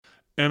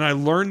And I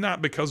learned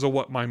that because of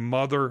what my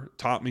mother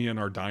taught me in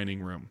our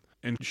dining room.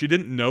 And she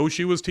didn't know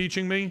she was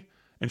teaching me,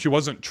 and she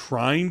wasn't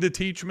trying to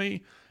teach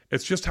me.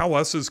 It's just how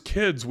us as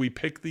kids, we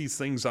pick these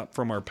things up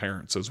from our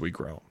parents as we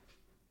grow.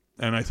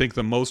 And I think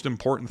the most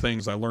important thing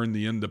is I learned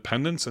the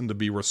independence and to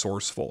be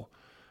resourceful.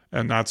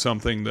 And that's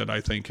something that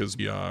I think is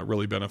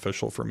really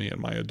beneficial for me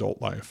in my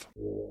adult life.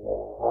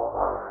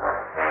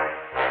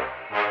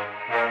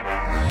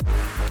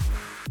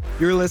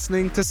 You're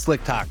listening to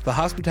Slick Talk, the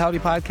hospitality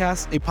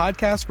podcast, a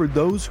podcast for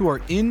those who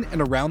are in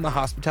and around the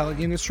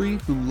hospitality industry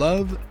who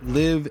love,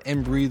 live,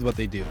 and breathe what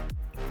they do.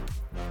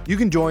 You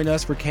can join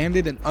us for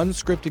candid and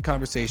unscripted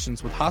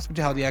conversations with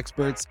hospitality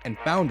experts and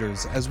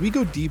founders as we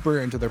go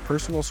deeper into their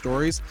personal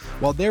stories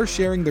while they're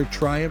sharing their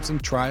triumphs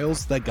and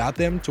trials that got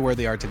them to where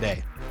they are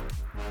today.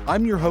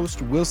 I'm your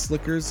host, Will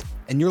Slickers,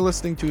 and you're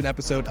listening to an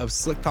episode of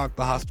Slick Talk,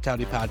 the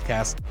hospitality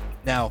podcast.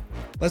 Now,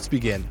 let's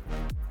begin.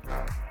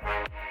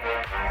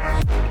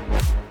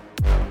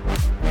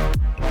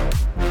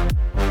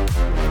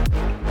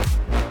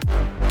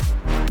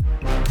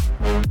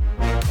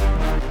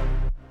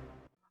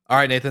 All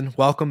right, Nathan,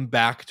 welcome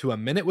back to A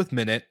Minute with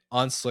Minute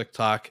on Slick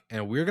Talk.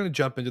 And we're going to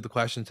jump into the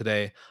question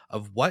today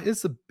of what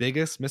is the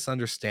biggest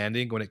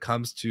misunderstanding when it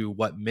comes to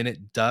what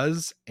Minute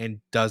does and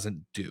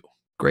doesn't do?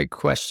 Great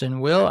question,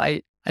 Will.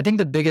 I think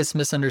the biggest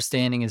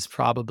misunderstanding is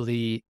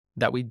probably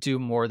that we do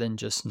more than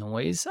just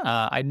noise.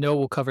 I know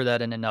we'll cover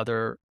that in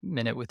another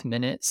Minute with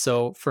Minute.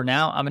 So for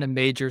now, I'm going to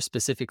major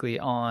specifically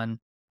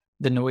on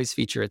the noise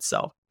feature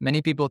itself.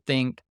 Many people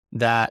think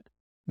that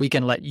we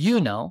can let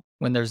you know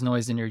when there's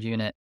noise in your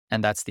unit,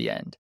 and that's the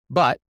end.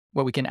 But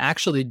what we can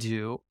actually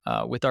do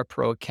with our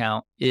Pro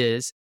account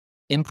is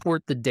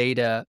import the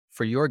data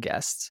for your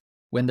guests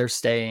when they're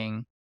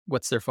staying,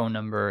 what's their phone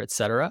number, et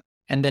cetera,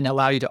 and then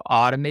allow you to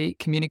automate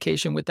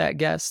communication with that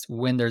guest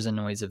when there's a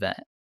noise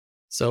event.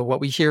 So what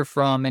we hear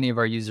from many of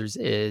our users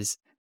is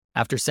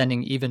after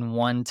sending even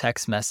one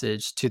text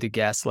message to the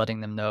guest,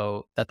 letting them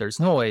know that there's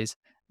noise,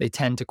 they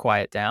tend to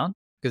quiet down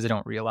because they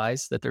don't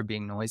realize that they're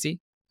being noisy.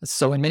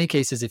 So in many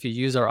cases, if you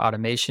use our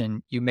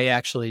automation, you may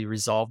actually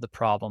resolve the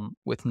problem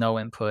with no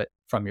input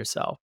from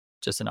yourself.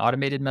 Just an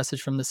automated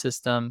message from the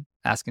system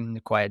asking them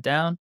to quiet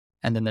down,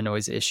 and then the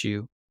noise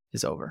issue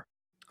is over.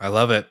 I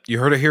love it. You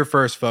heard it here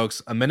first,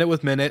 folks. A Minute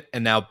with Minute,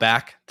 and now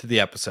back to the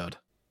episode.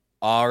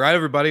 All right,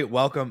 everybody.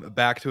 Welcome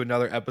back to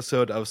another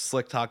episode of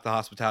Slick Talk, the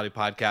hospitality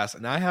podcast.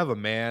 And I have a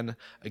man,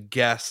 a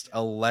guest,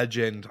 a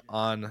legend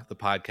on the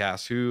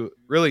podcast who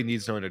really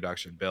needs no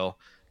introduction. Bill,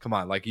 come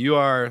on. Like, you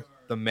are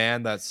the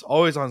man that's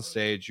always on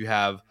stage. You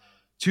have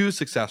 2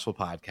 successful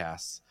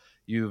podcasts.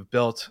 You've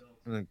built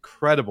an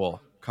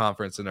incredible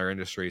conference in our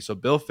industry. So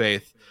Bill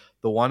Faeth,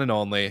 the one and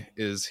only,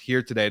 is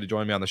here today to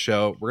join me on the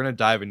show. We're going to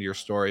dive into your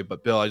story.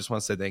 But Bill, I just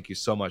want to say thank you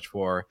so much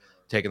for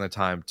taking the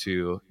time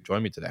to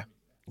join me today.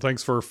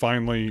 Thanks for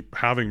finally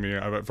having me.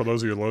 For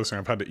those of you listening,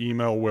 I've had to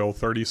email Will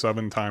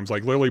 37 times,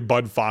 like literally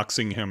Bud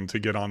Foxing him to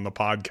get on the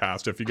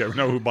podcast. If you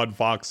know who Bud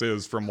Fox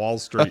is from Wall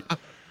Street.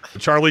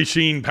 Charlie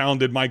Sheen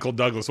pounded Michael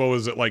Douglas. What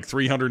was it, like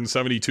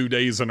 372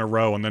 days in a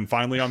row? And then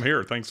finally I'm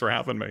here. Thanks for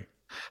having me.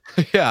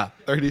 Yeah,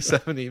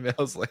 37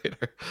 emails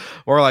later.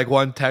 Or like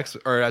one text,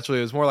 or actually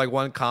it was more like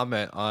one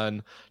comment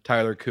on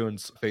Tyler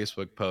Kuhn's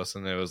Facebook post.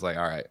 And it was like,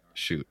 all right,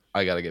 shoot,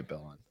 I got to get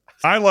Bill on.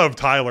 I love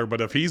Tyler, but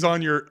if he's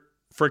on your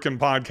freaking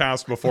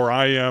podcast before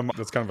I am,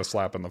 that's kind of a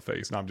slap in the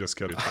face. No, I'm just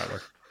kidding,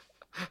 Tyler.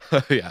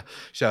 Yeah,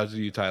 shout out to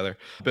you, Tyler.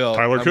 Bill,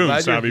 Tyler Kuhn,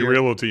 Savvy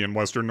Realty in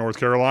Western North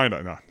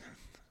Carolina. No.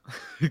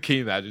 Can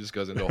you imagine? Just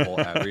goes into a whole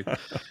ad read.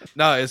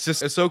 No,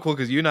 it's so cool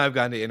because you and I have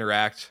gotten to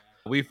interact.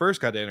 We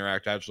first got to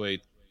interact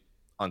actually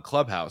on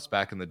Clubhouse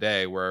back in the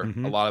day, where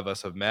a lot of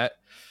us have met,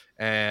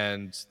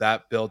 and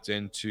that built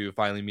into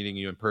finally meeting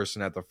you in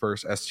person at the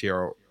first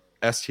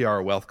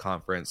STR Wealth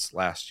Conference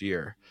last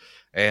year.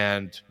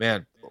 And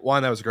man,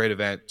 1, that was a great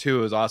event. 2,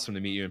 it was awesome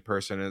to meet you in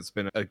person. And it's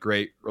been a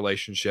great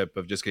relationship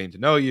of just getting to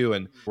know you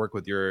and work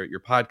with your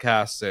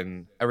podcasts,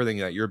 and everything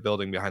that you're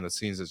building behind the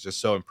scenes is just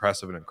so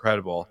impressive and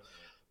incredible.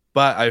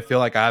 But I feel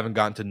like I haven't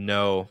gotten to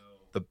know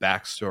the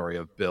backstory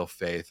of Bill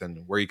Faeth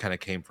and where you kind of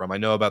came from. I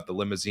know about the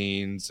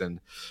limousines and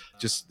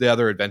just the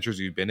other adventures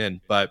you've been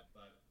in, but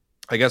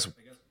I guess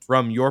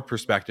from your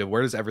perspective,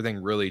 where does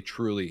everything really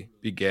truly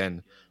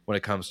begin when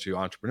it comes to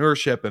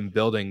entrepreneurship and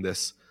building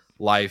this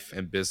life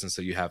and business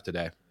that you have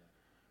today?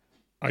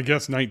 I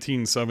guess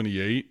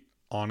 1978,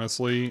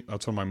 honestly,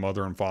 that's when my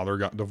mother and father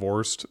got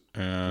divorced,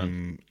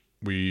 and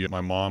my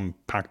mom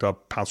packed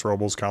up Paso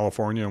Robles,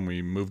 California, and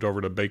we moved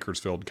over to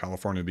Bakersfield,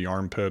 California, the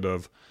armpit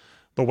of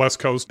the West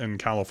Coast in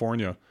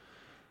California.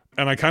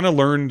 And I kind of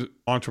learned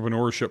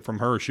entrepreneurship from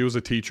her. She was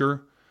a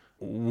teacher.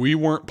 We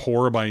weren't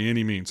poor by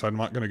any means. I'm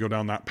not going to go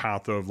down that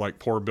path of like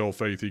poor Bill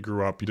Faeth. He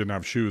grew up, he didn't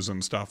have shoes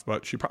and stuff,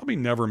 but she probably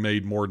never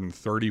made more than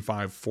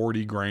 35,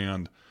 40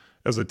 grand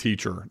as a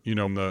teacher,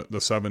 in the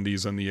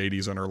 70s and the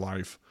 80s in her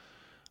life.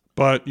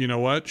 But you know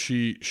what?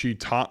 She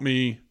taught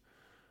me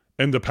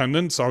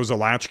independence. I was a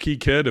latchkey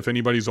kid. If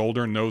anybody's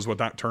older and knows what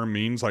that term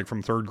means, like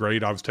from 3rd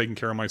grade, I was taking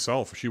care of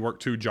myself. She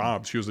worked 2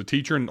 jobs. She was a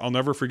teacher, and I'll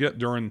never forget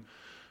during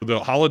The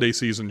holiday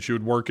season, she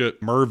would work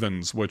at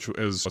Mervyn's, which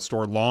is a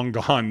store long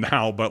gone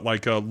now, but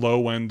like a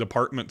low-end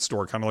department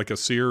store, kind of like a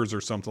Sears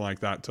or something like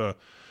that,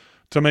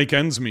 to make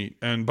ends meet.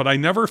 But I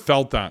never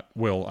felt that,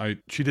 Will.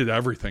 She did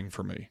everything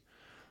for me.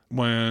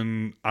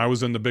 When I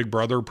was in the Big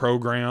Brother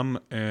program,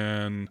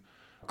 and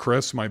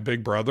Chris, my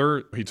big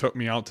brother, he took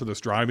me out to this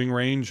driving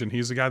range, and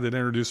he's the guy that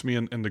introduced me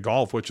into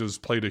golf, which has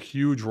played a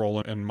huge role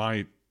in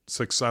my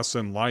success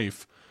in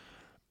life.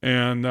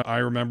 And I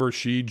remember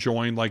she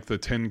joined like the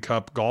Tin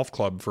Cup Golf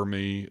Club for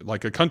me,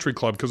 like a country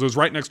club, because it was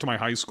right next to my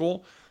high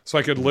school. So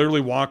I could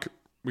literally walk.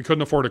 We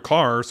couldn't afford a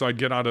car, so I'd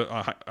get out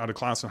of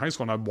class in high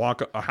school, and I'd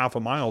walk a half a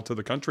mile to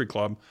the country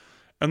club.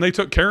 And they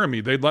took care of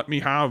me. They'd let me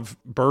have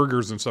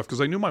burgers and stuff because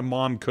they knew my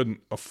mom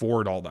couldn't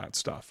afford all that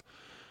stuff.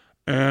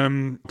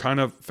 And kind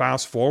of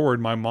fast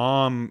forward, my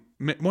mom,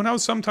 when I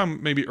was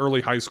sometime maybe early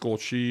high school,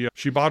 she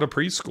bought a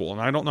preschool. And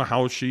I don't know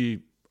how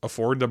she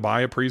afforded to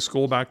buy a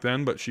preschool back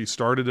then, but she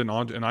started and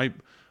I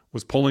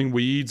was pulling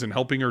weeds and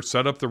helping her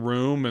set up the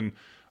room. And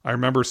I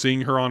remember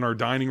seeing her on our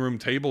dining room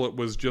table. It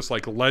was just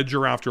like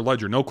ledger after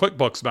ledger. No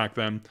QuickBooks back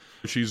then.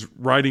 She's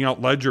writing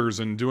out ledgers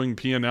and doing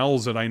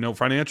P&Ls that I know,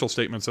 financial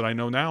statements that I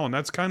know now. And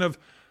that's kind of,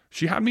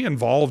 she had me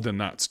involved in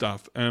that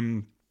stuff.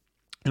 And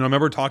I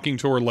remember talking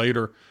to her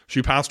later.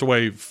 She passed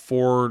away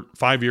 5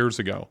 years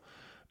ago.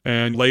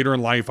 And later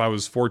in life, I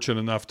was fortunate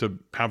enough to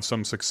have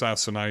some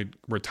success, and I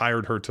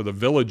retired her to the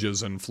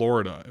Villages in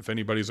Florida. If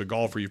anybody's a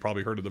golfer, you've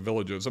probably heard of the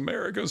Villages,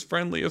 America's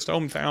friendliest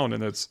hometown.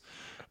 And it's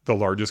the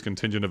largest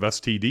contingent of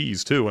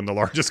STDs too, and the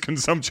largest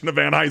consumption of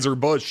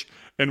Anheuser-Busch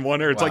in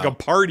one area. It's like a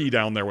party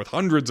down there with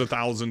hundreds of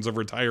thousands of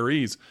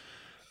retirees.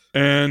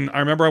 And I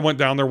remember I went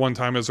down there one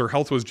time as her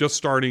health was just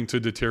starting to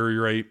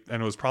deteriorate,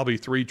 and it was probably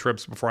 3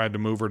 trips before I had to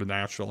move her to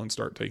Nashville and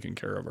start taking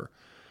care of her.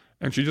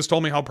 And she just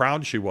told me how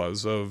proud she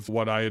was of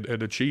what I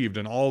had achieved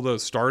and all the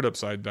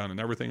startups I'd done and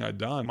everything I'd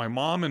done. My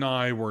mom and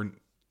I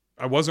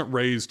wasn't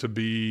raised to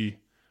be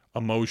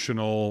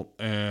emotional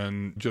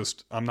and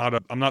just, I'm not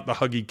the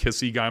huggy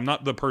kissy guy. I'm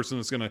not the person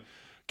that's going to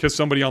kiss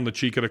somebody on the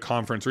cheek at a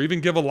conference or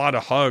even give a lot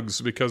of hugs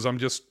because I'm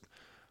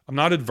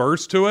not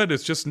adverse to it.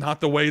 It's just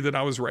not the way that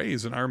I was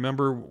raised. And I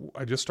remember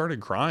I just started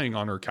crying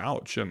on her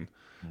couch, and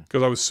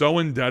because I was so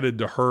indebted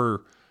to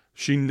her.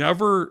 She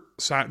never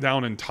sat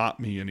down and taught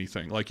me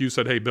anything. Like you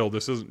said, hey, Bill,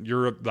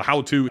 you're the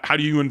how-to, how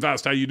do you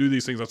invest? How do you do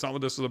these things? That's not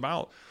what this is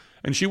about.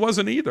 And she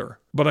wasn't either.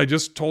 But I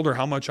just told her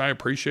how much I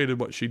appreciated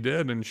what she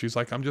did. And she's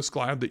like, I'm just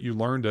glad that you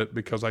learned it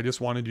because I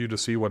just wanted you to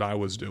see what I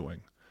was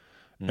doing.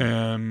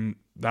 And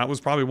that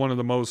was probably one of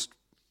the most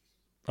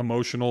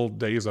emotional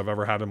days I've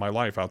ever had in my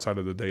life outside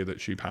of the day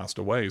that she passed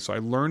away. So I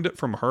learned it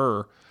from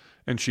her,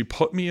 and she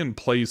put me in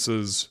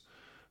places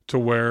to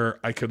where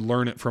I could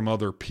learn it from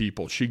other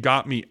people. She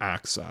got me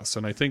access.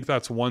 And I think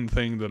that's one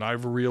thing that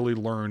I've really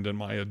learned in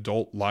my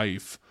adult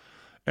life.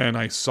 And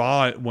I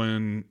saw it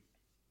when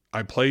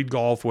I played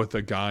golf with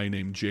a guy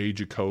named Jay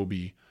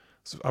Jacoby.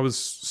 I was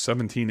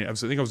 17. I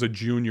think I was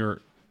a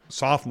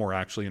sophomore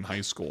actually in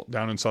high school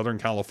down in Southern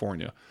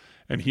California.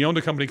 And he owned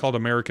a company called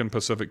American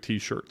Pacific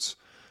T-shirts.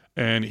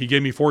 And he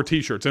gave me 4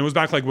 T-shirts. And it was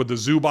back like with the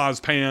Zubaz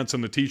pants,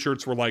 and the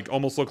T-shirts were like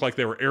almost looked like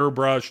they were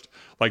airbrushed,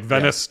 like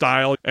Venice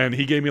style. And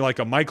he gave me like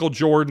a Michael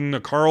Jordan, a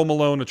Karl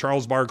Malone, a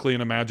Charles Barkley,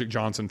 and a Magic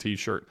Johnson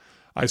T-shirt.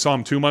 I saw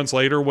him 2 months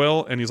later,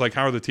 Will, and he's like,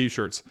 how are the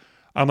T-shirts?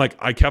 I'm like,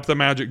 I kept the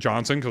Magic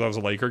Johnson because I was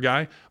a Laker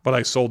guy, but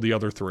I sold the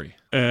other 3.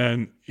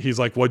 And he's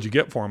like, what'd you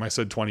get for him? I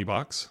said,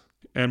 $20.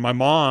 And my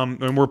mom,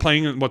 and we're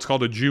playing what's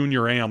called a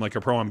junior am, like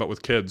a pro am, but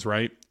with kids,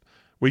 right?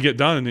 We get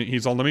done, and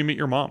he's like, let me meet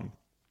your mom.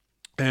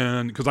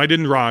 And because I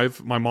didn't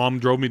drive, my mom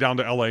drove me down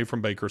to LA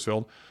from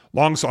Bakersfield.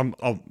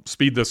 I'll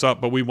speed this up,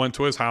 but we went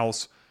to his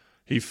house.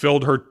 He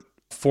filled her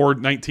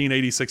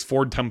 1986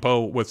 Ford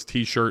Tempo with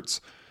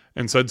T-shirts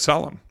and said,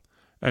 sell them.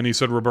 And he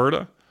said,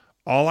 Roberta,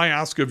 all I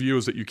ask of you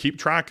is that you keep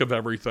track of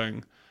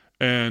everything.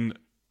 And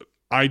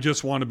I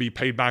just want to be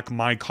paid back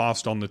my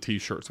cost on the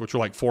T-shirts, which are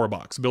like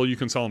 $4. Bill, you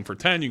can sell them for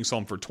 10, you can sell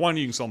them for 20,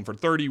 you can sell them for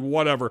 30,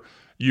 whatever.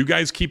 You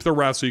guys keep the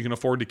rest so you can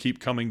afford to keep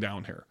coming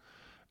down here.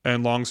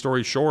 And long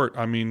story short,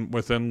 I mean,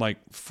 within like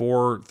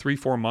 4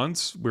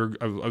 months,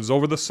 I was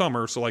over the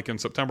summer. So like in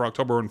September,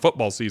 October, in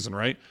football season,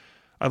 right?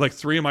 I had like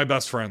 3 of my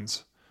best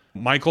friends,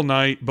 Michael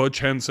Knight, Butch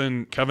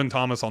Henson, Kevin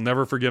Thomas. I'll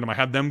never forget them.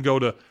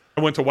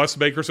 I went to West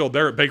Bakersfield.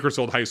 They're at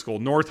Bakersfield High School,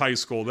 North High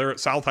School. They're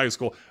at South High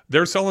School.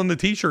 They're selling the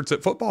T-shirts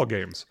at football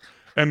games.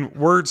 And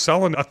we're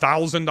selling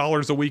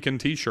 $1,000 a week in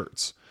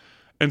T-shirts.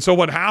 And so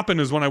what happened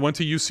is when I went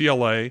to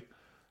UCLA,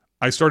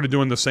 I started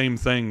doing the same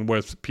thing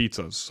with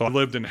pizzas. So I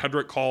lived in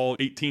Hedrick Hall,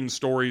 18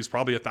 stories,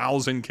 probably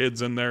 1,000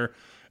 kids in there.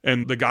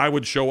 And the guy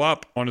would show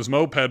up on his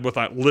moped with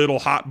that little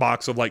hot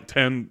box of like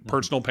 10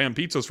 personal pan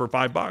pizzas for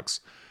 $5.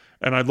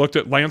 And I looked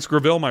at Lance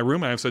Graville, my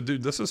roommate, and I said,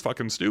 dude, this is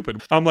fucking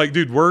stupid. I'm like,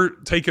 dude, we're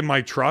taking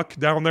my truck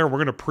down there. We're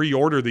going to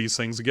pre-order these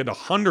things and get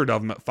 100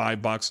 of them at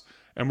 $5.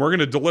 And we're going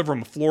to deliver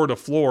them floor to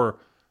floor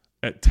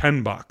at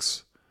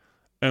 $10.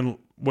 And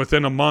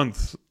within a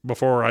month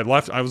before I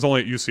left, I was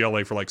only at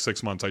UCLA for like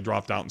 6 months. I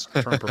dropped out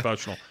and turned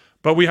professional.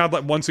 But we had,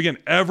 like, once again,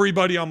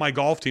 everybody on my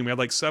golf team, we had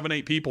like 7,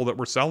 8 people that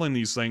were selling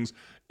these things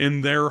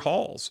in their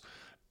halls.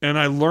 And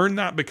I learned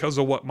that because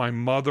of what my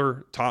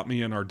mother taught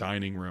me in our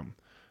dining room.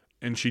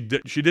 And she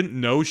didn't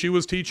know she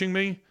was teaching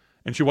me,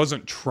 and she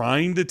wasn't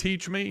trying to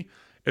teach me.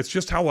 It's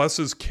just how us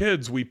as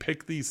kids, we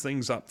pick these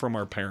things up from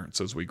our parents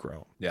as we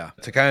grow. Yeah.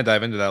 To kind of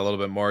dive into that a little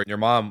bit more, your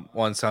mom,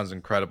 one, sounds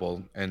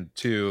incredible. And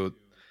two,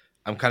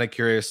 I'm kind of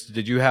curious,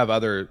 did you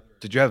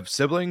have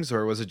siblings,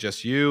 or was it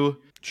just you?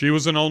 She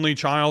was an only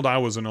child. I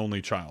was an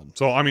only child.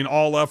 So, I mean,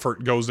 all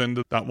effort goes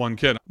into that one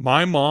kid.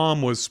 My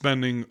mom was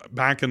spending,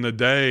 back in the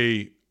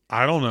day,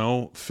 I don't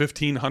know,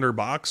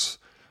 $1,500.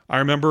 I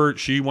remember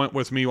she went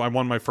with me. I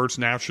won my first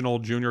national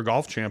junior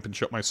golf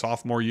championship my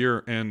sophomore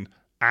year in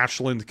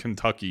Ashland,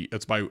 Kentucky.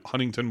 It's by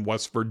Huntington,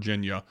 West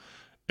Virginia.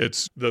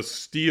 It's the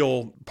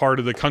steel part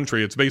of the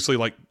country. It's basically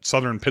like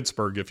southern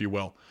Pittsburgh, if you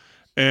will.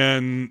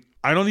 And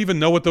I don't even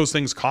know what those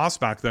things cost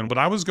back then, but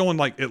I was going,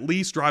 like, at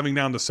least driving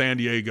down to San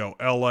Diego,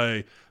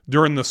 LA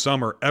during the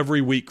summer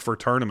every week for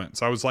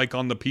tournaments. I was like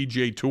on the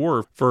PGA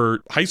Tour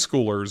for high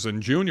schoolers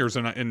and juniors,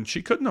 and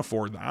she couldn't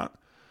afford that.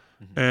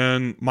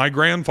 And my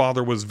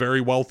grandfather was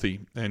very wealthy,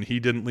 and he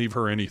didn't leave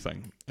her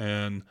anything.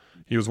 And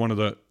he was one of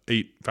the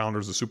 8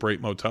 founders of Super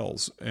 8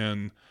 Motels.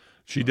 And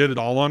she did it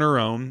all on her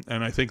own.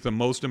 And I think the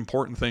most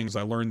important thing is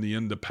I learned the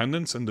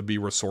independence and to be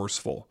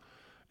resourceful.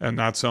 And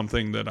that's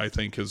something that I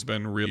think has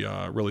been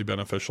really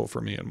beneficial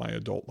for me in my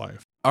adult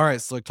life. All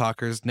right, Slick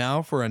Talkers,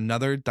 now for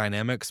another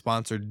dynamic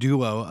sponsored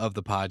duo of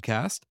the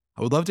podcast.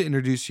 I would love to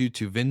introduce you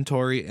to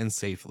Vintory and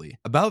Safely.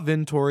 About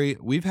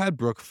Vintory, we've had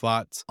Brooke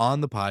Flotz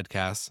on the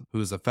podcast, who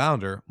is a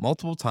founder,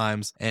 multiple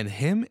times, and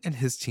him and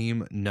his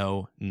team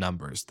know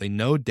numbers. They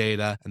know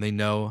data and they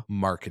know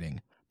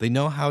marketing. They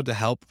know how to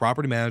help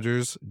property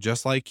managers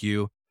just like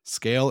you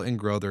scale and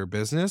grow their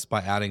business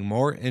by adding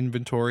more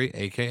inventory,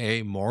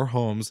 aka more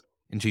homes,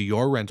 into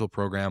your rental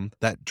program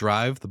that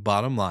drive the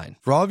bottom line.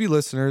 For all of you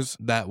listeners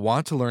that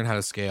want to learn how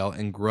to scale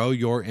and grow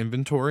your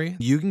inventory,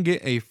 you can get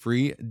a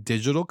free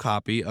digital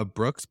copy of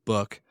Brooke's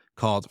book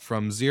called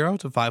From 0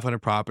 to 500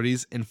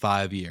 Properties in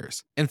 5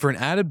 Years. And for an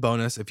added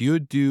bonus, if you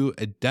would do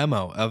a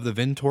demo of the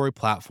Vintory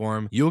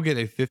platform, you'll get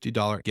a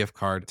 $50 gift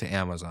card to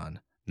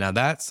Amazon. Now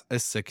that's a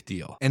sick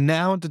deal. And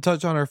now to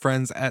touch on our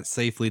friends at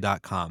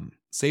Safely.com.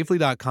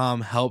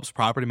 Safely.com helps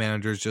property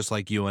managers just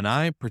like you and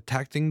I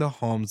protecting the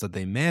homes that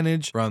they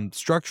manage from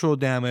structural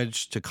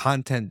damage to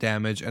content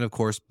damage and, of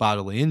course,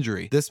 bodily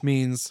injury. This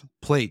means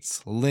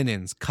plates,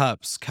 linens,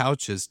 cups,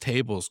 couches,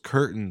 tables,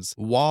 curtains,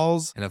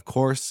 walls, and, of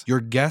course, your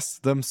guests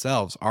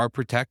themselves are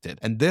protected.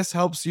 And this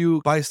helps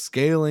you by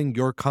scaling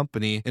your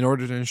company in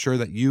order to ensure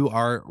that you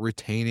are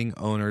retaining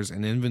owners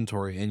and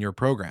inventory in your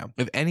program.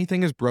 If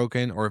anything is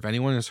broken or if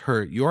anyone is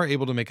hurt, you are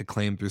able to make a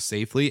claim through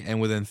Safely,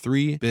 and within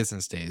 3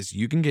 business days,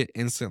 you can get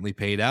instantly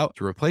paid out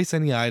to replace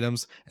any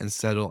items and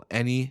settle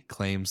any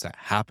claims that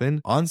happen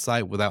on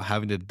site without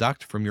having to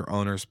deduct from your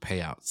owner's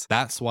payouts.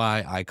 That's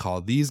why I call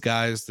these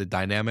guys the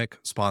dynamic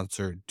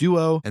sponsor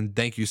duo. And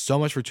thank you so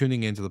much for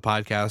tuning into the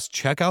podcast.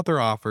 Check out their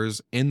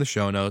offers in the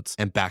show notes,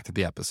 and back to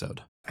the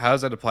episode. How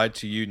does that apply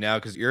to you now?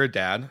 Because you're a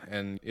dad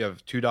and you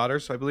have 2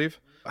 daughters, I believe.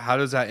 How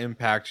does that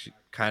impact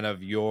kind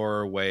of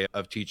your way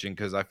of teaching?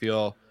 Because I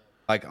feel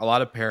like a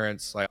lot of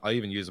parents, like I'll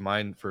even use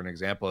mine for an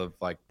example of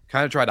like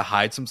kind of try to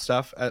hide some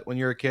stuff when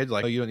you're a kid.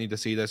 Like, oh, you don't need to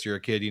see this. You're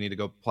a kid. You need to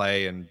go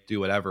play and do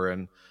whatever.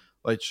 And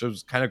which I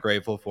was kind of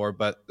grateful for.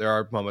 But there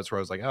are moments where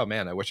I was like, oh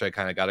man, I wish I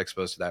kind of got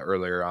exposed to that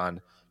earlier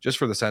on, just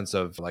for the sense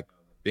of like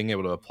being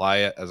able to apply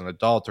it as an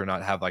adult or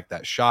not have like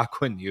that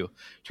shock when you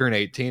turn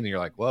 18 and you're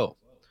like, whoa,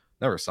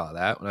 never saw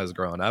that when I was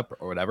growing up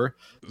or whatever.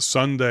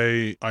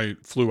 Sunday, I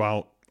flew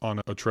out on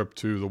a trip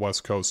to the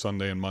West Coast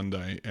Sunday and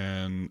Monday,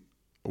 and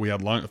we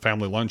had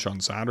family lunch on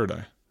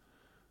Saturday.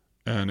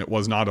 And it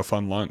was not a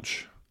fun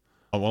lunch.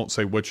 I won't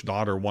say which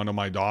daughter. One of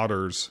my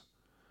daughters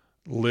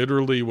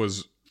literally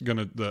was going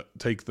to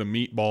take the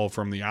meatball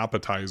from the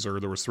appetizer.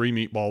 There was 3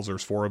 meatballs.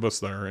 There's 4 of us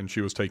there. And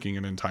she was taking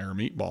an entire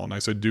meatball. And I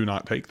said, do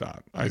not take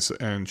that.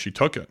 And she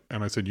took it.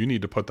 And I said, you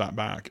need to put that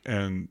back.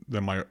 And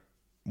then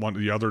one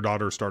of the other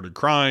daughters started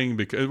crying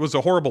because it was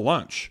a horrible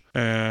lunch.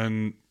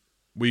 And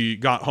we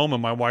got home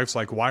and my wife's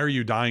like, why are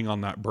you dying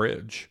on that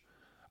bridge?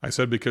 I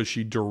said, because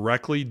she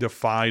directly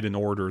defied an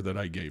order that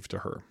I gave to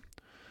her.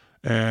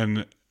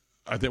 And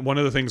I think one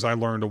of the things I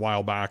learned a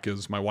while back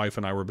is my wife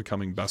and I were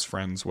becoming best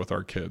friends with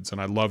our kids. And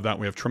I love that.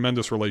 We have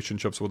tremendous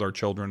relationships with our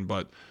children,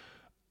 but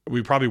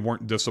we probably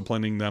weren't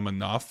disciplining them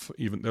enough.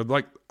 Even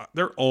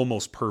they're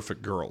almost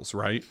perfect girls,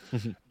 right?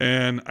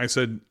 And I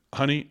said,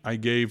 honey, I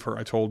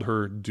told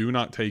her, do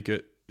not take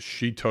it.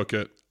 She took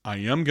it. I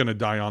am going to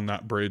die on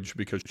that bridge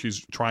because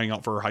she's trying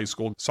out for her high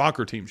school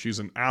soccer team. She's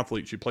an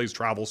athlete. She plays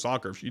travel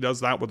soccer. If she does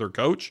that with her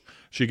coach,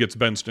 she gets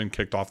benched and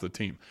kicked off the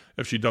team.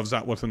 If she does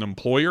that with an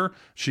employer,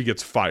 she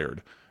gets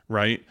fired,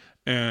 right?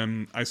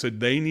 And I said,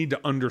 they need to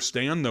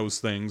understand those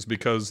things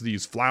because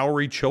these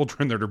flowery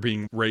children that are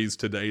being raised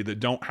today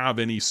that don't have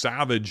any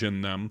savage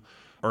in them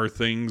are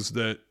things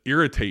that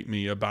irritate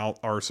me about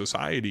our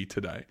society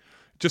today.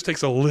 It just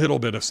takes a little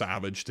bit of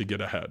savage to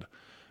get ahead.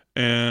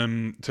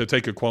 And to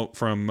take a quote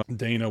from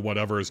Dana,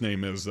 whatever his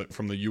name is, that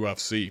from the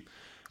UFC.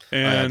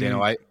 And Dana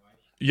White.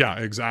 yeah,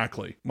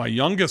 exactly. My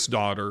youngest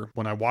daughter,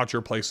 when I watch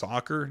her play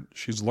soccer,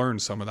 she's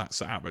learned some of that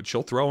savage.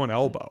 She'll throw an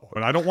elbow.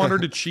 And I don't want her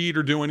to cheat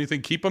or do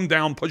anything. Keep them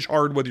down, push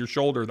hard with your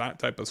shoulder, that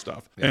type of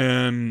stuff. Yeah.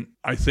 And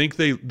I think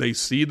they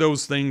see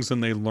those things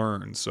and they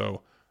learn.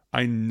 So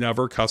I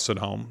never cuss at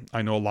home.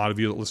 I know a lot of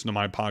you that listen to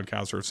my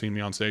podcast or have seen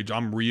me on stage.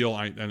 I'm real,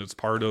 and it's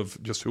part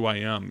of just who I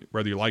am,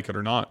 whether you like it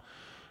or not.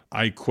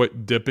 I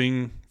quit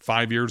dipping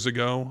 5 years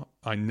ago.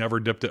 I never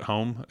dipped at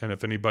home. And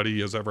if anybody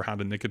has ever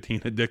had a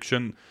nicotine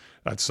addiction,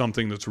 that's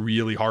something that's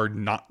really hard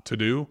not to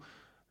do.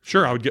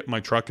 Sure, I would get in my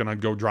truck and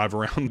I'd go drive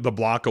around the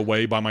block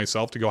away by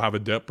myself to go have a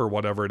dip or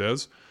whatever it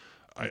is.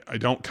 I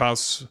don't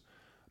cuss.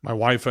 My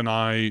wife and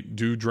I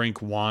do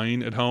drink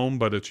wine at home,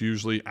 but it's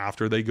usually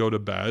after they go to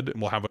bed,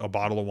 and we'll have a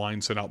bottle of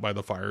wine sit out by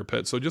the fire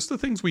pit. So just the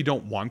things we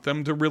don't want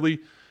them to really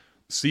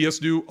see us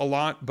do a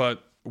lot,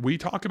 but we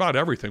talk about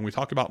everything. We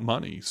talk about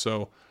money.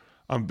 So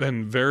I've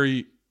been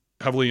very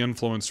heavily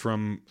influenced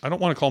from, I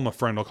don't want to call him a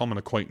friend, I'll call him an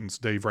acquaintance,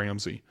 Dave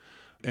Ramsey,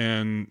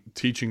 and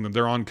teaching them.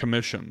 They're on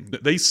commission.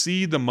 They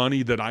see the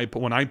money that I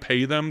put when I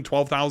pay them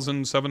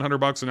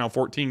 $12,700 and now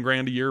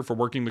 $14,000 a year for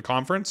working the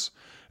conference.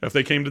 If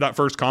they came to that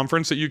first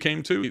conference that you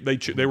came to,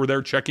 they were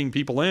there checking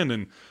people in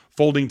and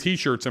folding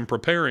t-shirts and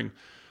preparing.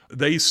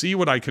 They see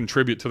what I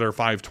contribute to their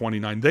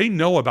 529. They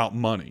know about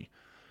money.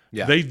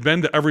 Yeah. They've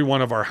been to every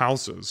one of our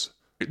houses.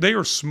 They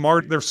are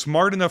smart. They're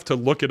smart enough to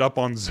look it up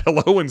on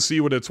Zillow and see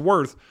what it's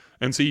worth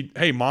and see,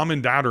 hey, mom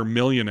and dad are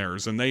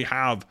millionaires and they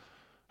have,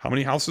 how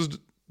many houses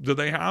do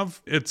they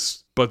have?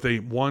 But they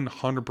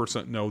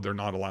 100% know they're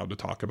not allowed to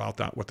talk about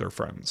that with their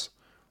friends.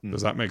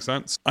 Does that make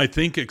sense? I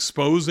think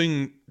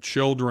exposing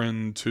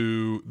children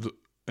to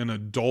an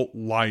adult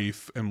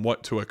life and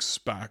what to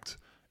expect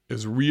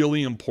is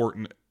really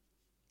important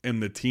in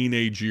the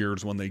teenage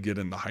years when they get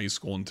into high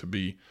school and to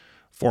be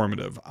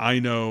formative. I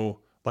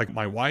know, like,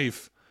 my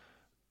wife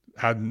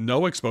had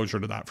no exposure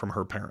to that from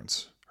her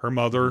parents. Her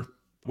mother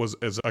was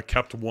as a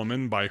kept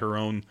woman by her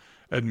own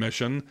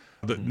admission,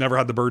 that never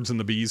had the birds and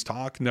the bees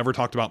talk, never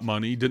talked about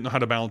money, didn't know how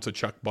to balance a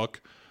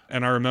checkbook.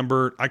 And I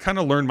remember I kind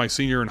of learned my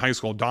senior year in high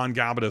school. Don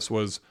Gabbitas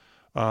was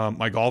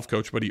my golf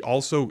coach, but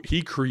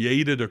he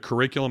created a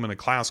curriculum in a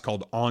class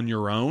called On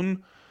Your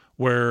Own,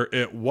 where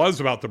it was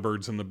about the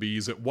birds and the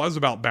bees. It was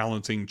about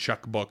balancing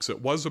checkbooks.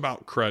 It was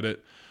about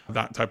credit,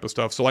 that type of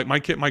stuff. So like my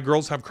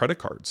girls have credit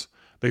cards.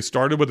 They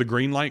started with a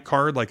green light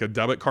card, like a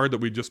debit card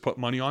that we just put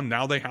money on.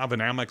 Now they have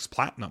an Amex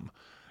Platinum.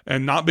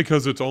 And not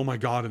because it's, oh my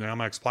God, an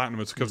Amex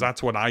Platinum. It's because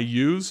that's what I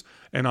use,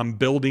 and I'm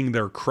building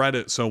their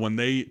credit. So when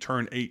they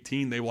turn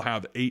 18, they will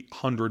have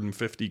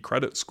 850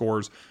 credit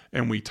scores.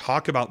 And we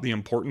talk about the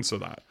importance of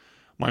that.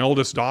 My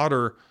oldest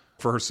daughter,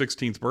 for her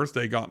 16th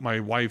birthday, got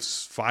my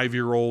wife's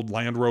 5-year-old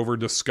Land Rover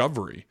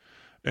Discovery.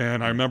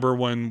 And I remember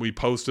when we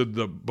posted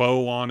the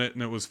bow on it,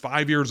 and it was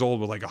 5 years old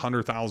with like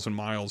 100,000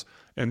 miles.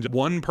 And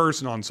one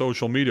person on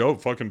social media, oh,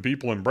 fucking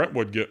people in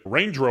Brentwood get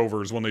Range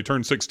Rovers when they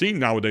turn 16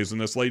 nowadays.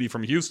 And this lady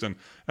from Houston.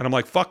 And I'm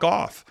like, fuck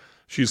off.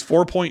 She's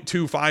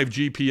 4.25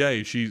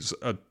 GPA. She's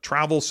a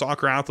travel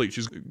soccer athlete.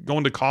 She's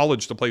going to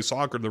college to play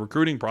soccer, the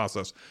recruiting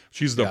process.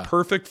 She's the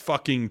perfect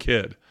fucking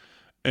kid.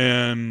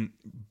 And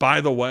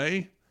by the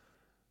way,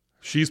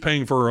 she's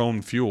paying for her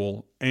own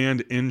fuel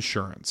and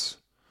insurance.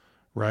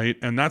 Right.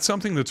 And that's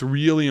something that's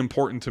really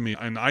important to me.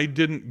 And I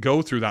didn't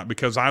go through that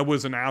because I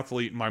was an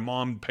athlete and my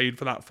mom paid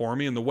for that for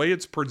me. And the way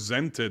it's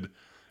presented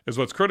is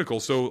what's critical.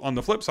 So on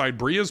the flip side,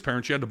 Bria's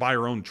parents, she had to buy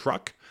her own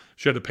truck.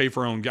 She had to pay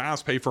for her own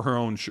gas, pay for her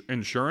own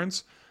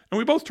insurance. And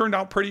we both turned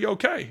out pretty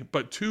okay,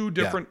 but two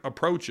different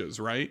approaches.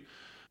 Right.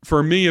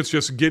 For me, it's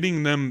just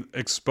getting them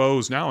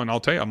exposed now. And I'll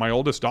tell you, my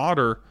oldest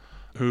daughter,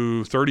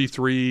 who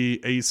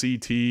 33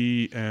 ACT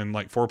and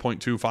like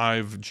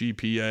 4.25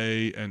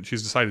 GPA, and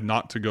she's decided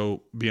not to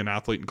go be an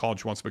athlete in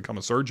college. She wants to become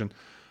a surgeon.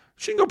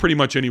 She can go pretty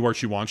much anywhere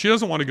she wants. She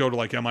doesn't want to go to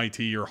like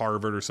MIT or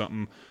Harvard or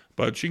something,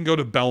 but she can go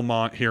to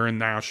Belmont here in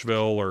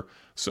Nashville, or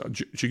so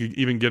she could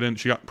even get in.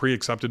 She got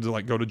pre-accepted to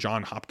like go to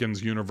Johns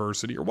Hopkins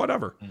University or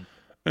whatever.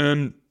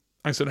 And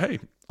I said, hey,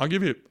 I'll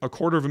give you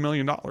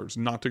 $250,000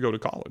 not to go to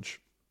college.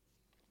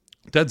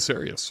 Dead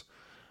serious.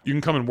 You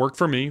can come and work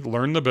for me,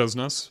 learn the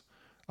business.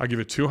 I give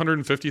you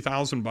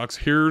 $250,000.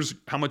 Here's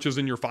how much is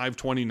in your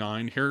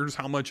 529. Here's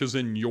how much is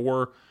in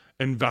your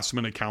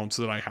investment accounts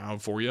that I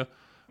have for you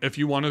if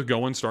you want to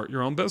go and start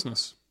your own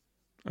business.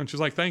 And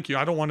she's like, thank you.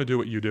 I don't want to do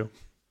what you do.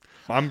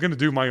 I'm going to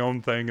do my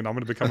own thing and I'm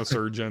going to become a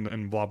surgeon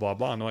and blah, blah,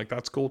 blah. And I'm like,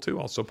 that's cool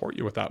too. I'll support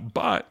you with that.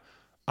 But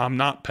I'm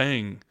not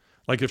paying.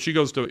 Like if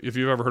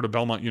you've ever heard of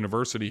Belmont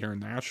University here in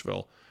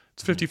Nashville,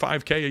 it's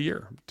 $55K a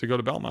year to go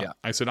to Belmont. Yeah.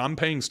 I said, I'm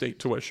paying state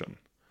tuition.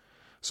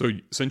 So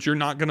since you're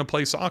not going to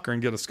play soccer and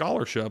get a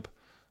scholarship,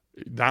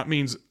 that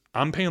means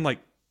I'm paying like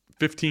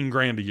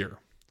 $15,000 a year.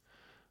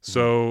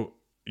 So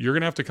you're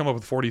going to have to come up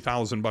with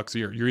 $40,000 a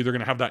year. You're either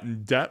going to have that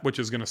in debt, which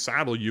is going to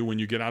saddle you when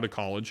you get out of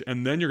college.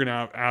 And then you're going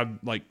to add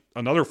like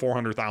another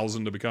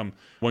 $400,000 to become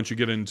once you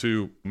get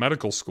into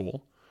medical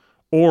school,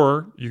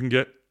 or you can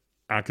get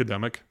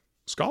academic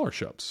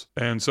scholarships.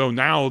 And so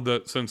now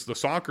that since the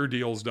soccer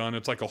deal's done,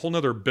 it's like a whole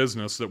nother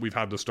business that we've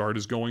had to start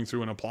is going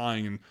through and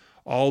applying and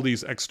all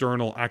these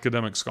external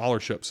academic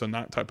scholarships and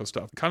that type of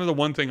stuff. Kind of the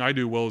one thing I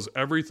do, Will, is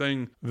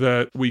everything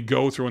that we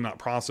go through in that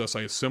process,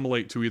 I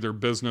assimilate to either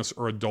business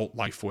or adult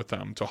life with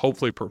them to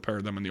hopefully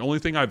prepare them. And the only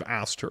thing I've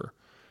asked her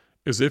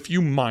is if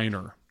you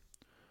minor,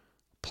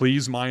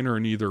 please minor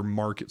in either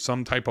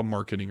some type of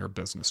marketing or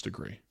business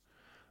degree.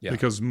 Yeah.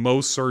 Because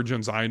most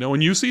surgeons I know,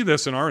 and you see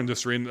this in our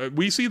industry, and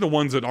we see the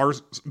ones that are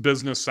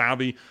business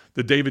savvy,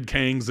 the David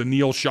Kangs, the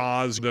Neil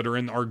Shaws that are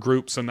in our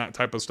groups and that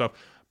type of stuff,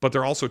 but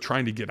they're also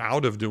trying to get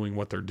out of doing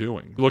what they're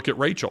doing. Look at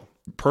Rachel,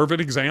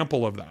 perfect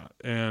example of that.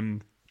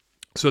 And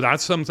so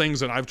that's some things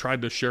that I've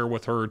tried to share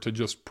with her to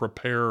just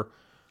prepare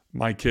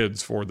my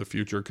kids for the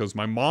future, because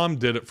my mom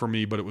did it for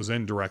me, but it was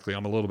indirectly.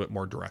 I'm a little bit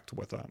more direct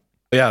with that.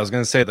 Yeah, I was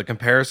going to say the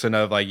comparison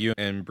of like you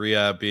and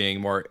Bria being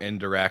more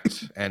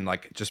indirect and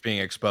like just being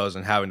exposed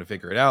and having to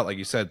figure it out. Like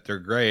you said,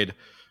 third grade,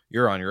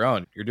 you're on your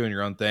own. You're doing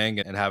your own thing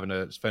and having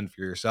to fend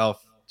for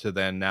yourself, to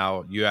then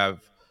now you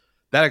have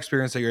that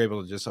experience that you're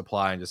able to just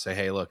apply and just say,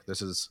 hey, look, this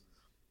is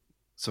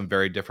some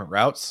very different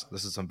routes.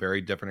 This is some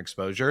very different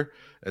exposure.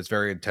 It's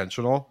very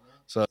intentional.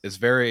 So it's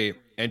very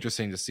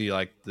interesting to see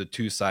like the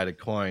two-sided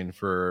coin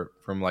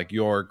from like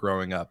your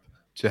growing up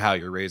to how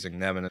you're raising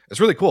them. And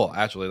it's really cool,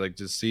 actually, like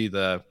to see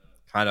the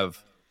kind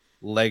of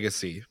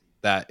legacy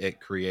that it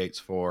creates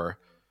for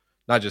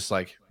not just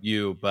like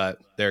you, but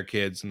their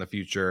kids in the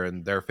future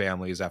and their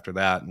families after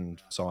that,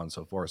 and so on and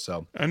so forth.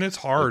 So, and it's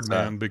hard,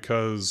 man,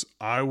 because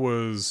I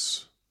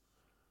was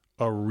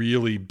a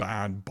really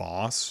bad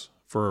boss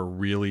for a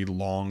really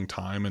long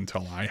time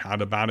until I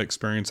had a bad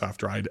experience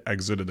after I'd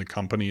exited a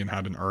company and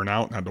had an earn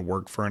out and had to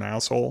work for an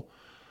asshole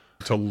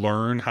to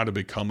learn how to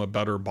become a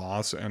better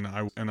boss. And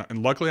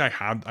luckily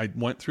I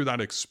went through that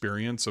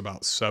experience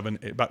about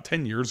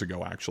 10 years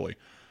ago, actually,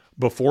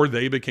 before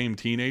they became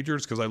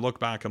teenagers. Cause I look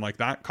back and like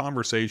that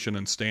conversation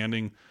and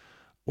standing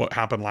what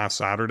happened last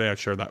Saturday, I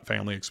shared that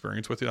family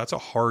experience with you. That's a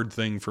hard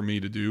thing for me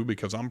to do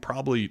because I'm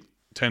probably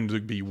tend to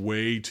be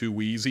way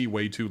too easy,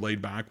 way too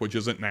laid back, which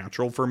isn't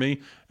natural for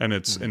me. And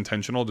it's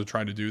intentional to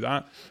try to do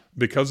that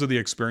because of the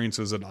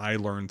experiences that I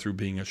learned through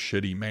being a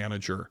shitty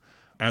manager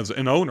as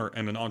an owner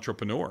and an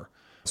entrepreneur,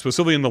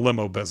 specifically in the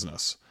limo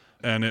business.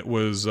 And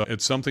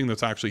it's something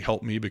that's actually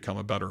helped me become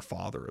a better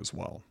father as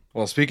well.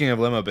 Well, speaking of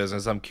limo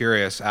business, I'm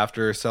curious,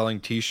 after selling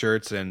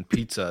t-shirts and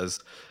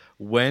pizzas,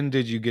 when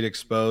did you get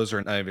exposed,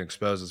 or not even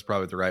exposed is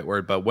probably the right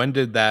word, but when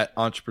did that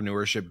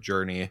entrepreneurship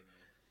journey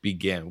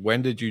begin?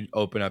 When did you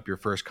open up your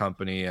first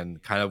company,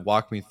 and kind of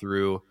walk me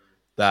through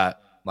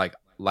that like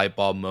light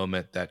bulb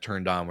moment that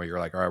turned on where you're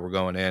like, all right, we're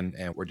going in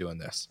and we're doing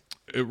this?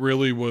 It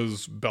really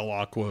was Bell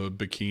Aqua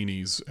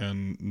bikinis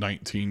in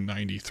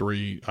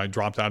 1993. I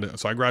dropped out.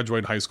 So I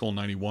graduated high school in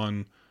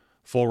 91,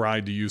 full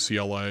ride to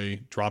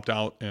UCLA, dropped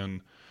out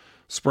in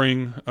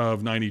spring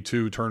of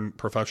 92, turned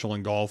professional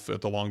in golf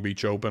at the Long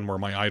Beach Open, where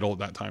my idol at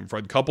that time,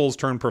 Fred Couples,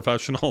 turned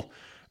professional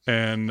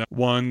and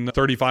won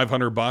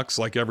 $3,500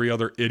 like every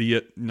other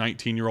idiot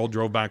 19-year-old.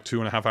 Drove back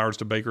 2.5 hours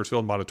to Bakersfield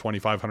and bought a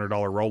 $2,500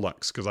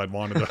 Rolex because I'd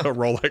wanted a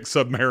Rolex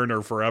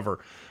Submariner forever.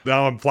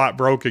 Now I'm flat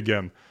broke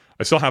again.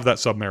 I still have that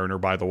Submariner,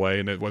 by the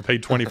way, and it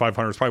paid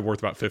 $2,500. It's probably worth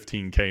about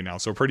 $15K now,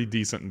 so a pretty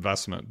decent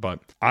investment.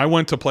 But I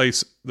went to play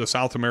the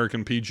South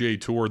American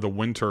PGA Tour the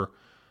winter.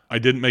 I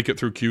didn't make it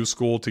through Q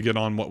school to get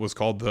on what was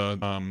called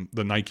the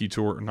Nike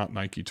Tour, not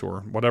Nike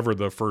Tour, whatever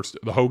the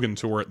Hogan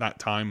Tour at that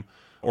time,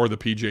 or the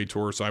PGA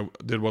Tour. So I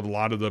did what a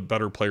lot of the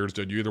better players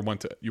did. You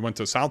went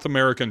to South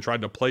America and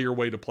tried to play your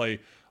way to play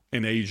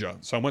in Asia.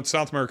 So I went to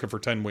South America for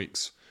 10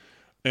 weeks.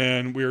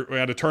 And we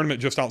had a tournament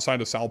just outside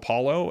of Sao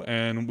Paulo,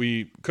 and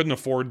we couldn't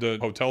afford the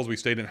hotels. We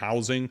stayed in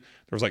housing.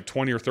 There was like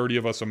 20 or 30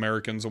 of us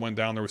Americans that went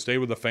down there. We stayed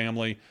with the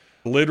family,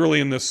 literally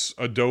in this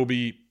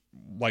Adobe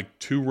like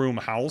 2-room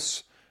house.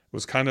 It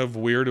was kind of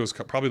weird. It was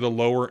probably the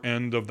lower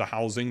end of the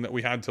housing that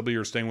we had. Typically,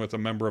 you're staying with a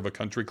member of a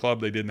country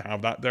club. They didn't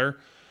have that there.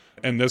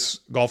 And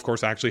this golf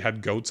course actually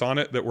had goats on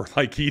it that were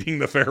like eating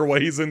the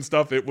fairways and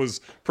stuff. It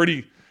was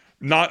pretty,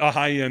 not a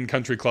high-end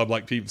country club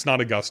like people. It's not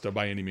Augusta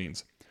by any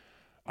means.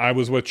 I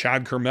was with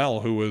Chad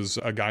Kermel, who was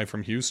a guy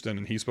from Houston,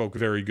 and he spoke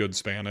very good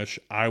Spanish.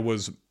 I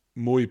was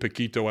muy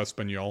poquito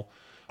español.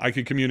 I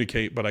could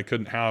communicate, but I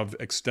couldn't have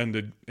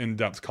extended,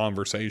 in-depth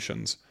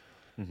conversations.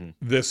 Mm-hmm.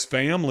 This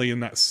family in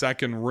that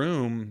second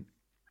room,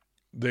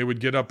 they would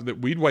get up,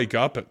 we'd wake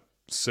up at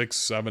 6,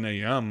 7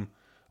 a.m.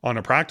 on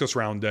a practice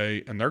round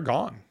day, and they're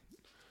gone.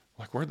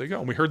 Like, where'd they go?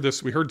 And we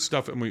heard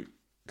stuff, and we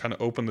kind of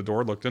opened the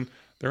door, looked in.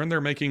 They're in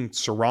there making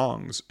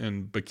sarongs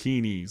and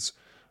bikinis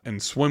and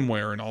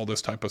swimwear and all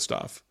this type of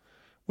stuff.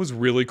 It was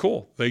really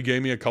cool. They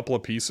gave me a couple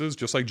of pieces,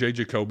 just like Jay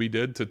Jacoby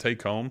did, to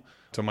take home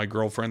to my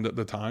girlfriend at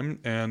the time.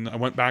 And I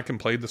went back and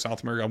played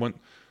South America.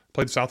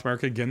 Played South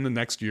America again the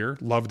next year,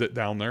 loved it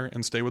down there,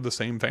 and stayed with the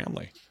same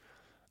family.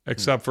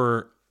 Except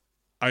for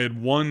I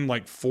had won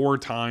like 4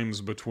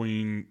 times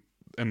in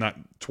that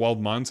 12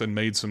 months and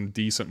made some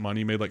decent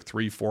money, made like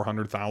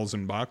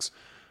 $300,000-$400,000.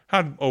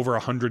 Had over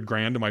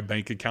 $100,000 in my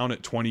bank account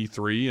at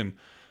 23, and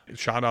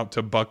Shout out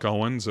to Buck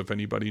Owens, if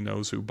anybody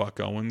knows who Buck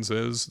Owens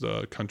is,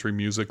 the country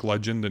music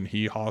legend and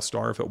hee-haw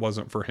star. If it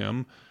wasn't for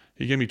him,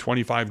 he gave me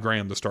 25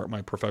 grand to start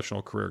my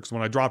professional career. Because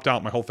when I dropped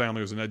out, my whole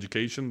family was in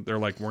education. They're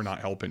like, we're not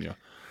helping you.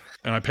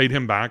 And I paid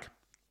him back.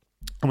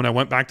 And when I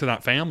went back to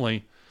that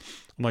family,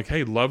 I'm like,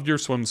 hey, loved your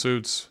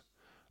swimsuits.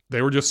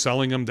 They were just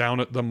selling them down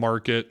at the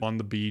market on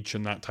the beach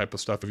and that type of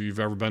stuff. If you've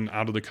ever been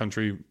out of the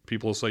country,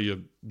 people will say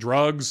you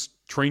drugs,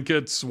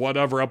 trinkets,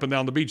 whatever, up and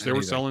down the beach. They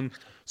were selling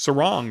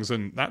sarongs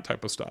and that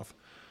type of stuff.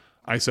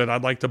 I said,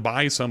 I'd like to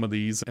buy some of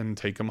these and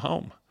take them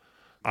home.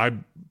 I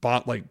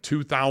bought like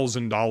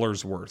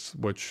 $2,000 worth,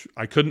 which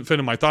I couldn't fit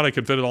in. I thought I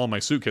could fit it all in my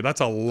suitcase. That's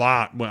a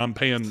lot when I'm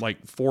paying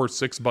like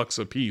 $4-6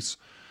 a piece.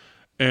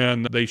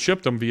 And they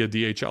shipped them via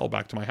DHL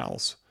back to my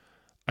house.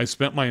 I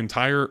spent my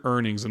entire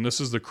earnings, and this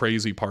is the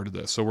crazy part of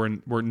this. So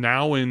we're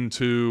now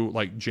into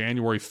like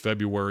January,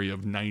 February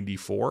of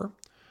 94.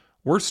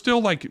 We're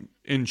still like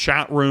in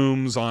chat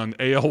rooms on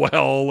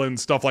AOL and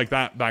stuff like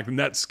that back in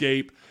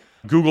Netscape.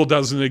 Google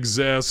doesn't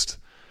exist.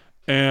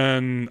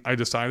 And I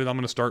decided I'm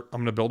going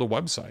to build a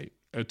website.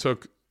 It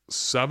took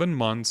 7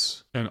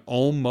 months and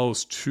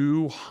almost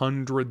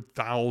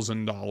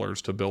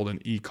 $200,000 to build an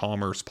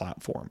e-commerce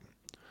platform.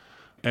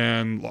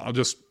 And I'll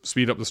just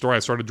speed up the story. I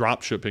started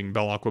drop shipping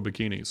Bell Aqua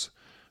bikinis.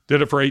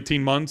 Did it for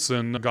 18 months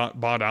and got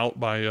bought out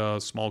by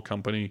a small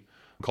company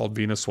called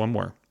Venus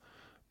Swimwear.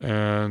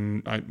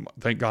 And I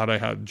thank God I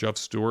had Jeff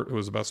Stewart, who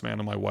was the best man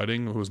at my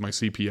wedding, who was my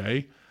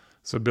CPA.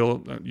 So,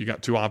 Bill, you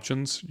got two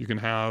options. You can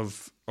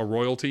have a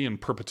royalty in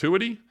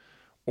perpetuity,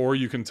 or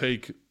you can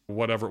take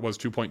whatever it was,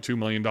 $2.2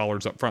 million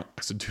up front.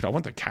 I said, dude, I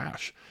want the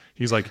cash.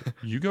 He's like,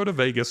 you go to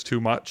Vegas too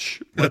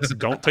much.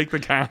 Don't take the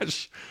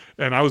cash.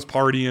 And I was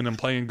partying and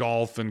playing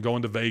golf and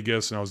going to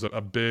Vegas, and I was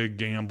a big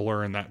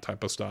gambler and that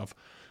type of stuff.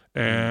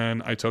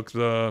 And I took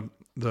the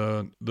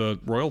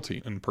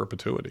royalty in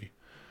perpetuity.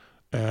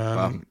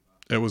 And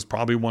it was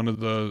probably one of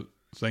the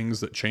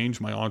things that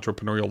changed my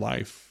entrepreneurial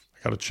life.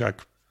 I got a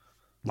check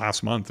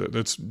last month.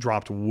 It's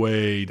dropped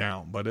way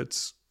down, but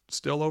it's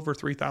still over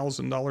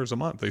 $3,000 a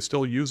month. They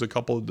still use a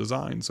couple of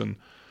designs, and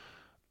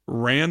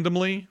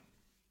randomly,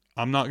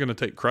 I'm not going to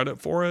take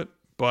credit for it,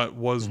 but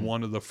was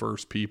one of the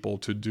first people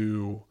to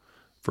do,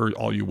 for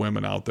all you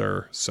women out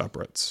there,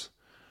 separates,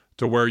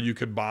 to where you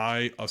could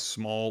buy a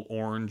small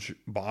orange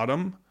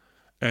bottom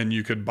and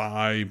you could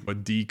buy a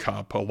D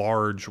cup, a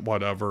large,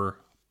 whatever,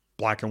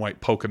 black and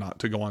white polka dot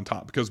to go on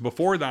top. Because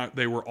before that,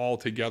 they were all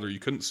together. You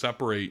couldn't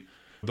separate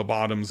the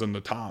bottoms and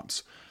the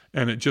tops.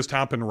 And it just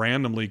happened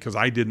randomly because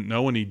I didn't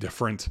know any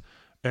different.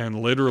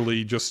 And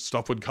literally just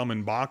stuff would come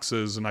in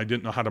boxes and I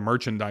didn't know how to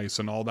merchandise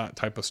and all that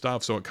type of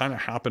stuff. So it kind of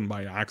happened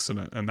by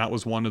accident. And that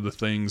was one of the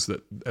things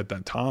that at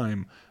that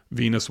time,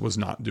 Venus was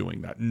not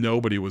doing that.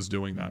 Nobody was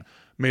doing that.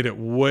 Made it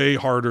way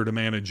harder to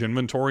manage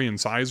inventory and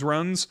size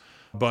runs,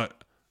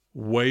 but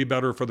way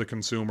better for the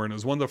consumer. And it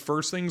was one of the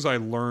first things I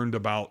learned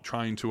about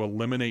trying to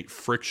eliminate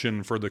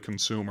friction for the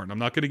consumer. And I'm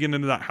not going to get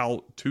into that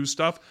how-to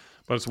stuff,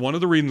 but it's one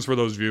of the reasons for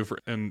those of you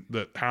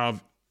that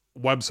have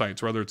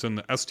websites, whether it's in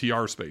the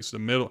STR space,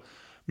 the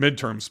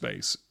midterm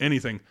space,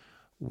 anything,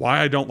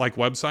 why I don't like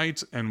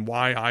websites and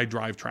why I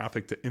drive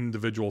traffic to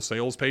individual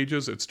sales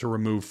pages, it's to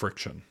remove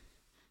friction.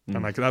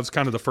 And that was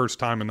kind of the first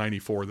time in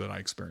 94 that I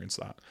experienced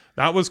that.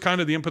 That was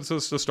kind of the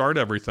impetus to start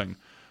everything.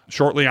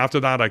 Shortly after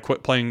that, I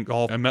quit playing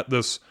golf. I met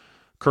this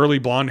curly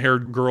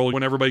blonde-haired girl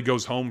when everybody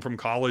goes home from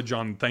college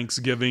on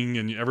Thanksgiving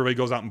and everybody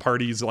goes out and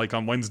parties like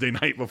on Wednesday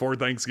night before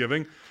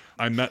Thanksgiving.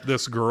 I met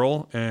this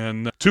girl,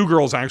 and two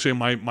girls actually,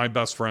 my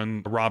best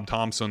friend, Rob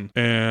Thompson,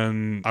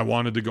 and I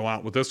wanted to go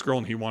out with this girl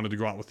and he wanted to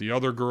go out with the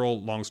other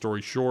girl. Long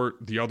story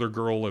short, the other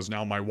girl is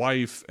now my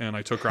wife, and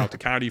I took her out to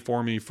caddy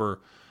for me for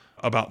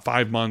about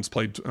 5 months,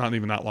 played not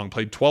even that long,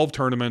 played 12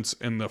 tournaments.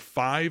 In the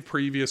 5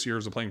 previous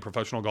years of playing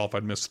professional golf,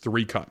 I'd missed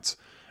 3 cuts.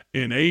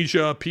 In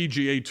Asia,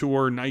 PGA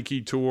Tour, Nike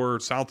Tour,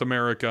 South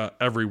America,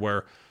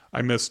 everywhere.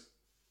 I missed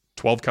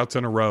 12 cuts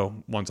in a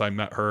row once I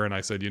met her, and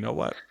I said, you know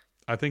what?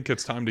 I think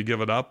it's time to give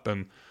it up.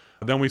 And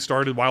then we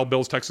started Wild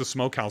Bill's Texas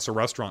Smokehouse, a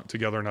restaurant,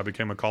 together, and I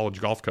became a college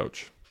golf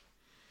coach.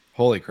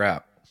 Holy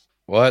crap.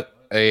 What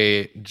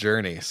a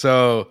journey.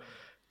 So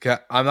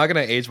I'm not going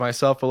to age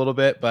myself a little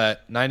bit,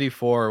 but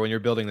 94, when you're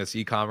building this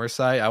e-commerce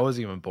site, I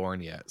wasn't even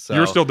born yet. So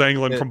you're still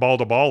dangling from ball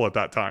to ball at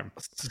that time.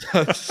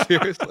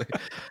 Seriously.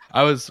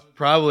 I was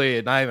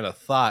probably not even a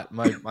thought.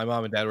 My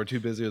mom and dad were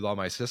too busy with all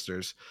my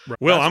sisters.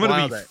 Well, I'm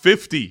going to be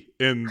 50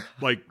 in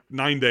like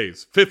 9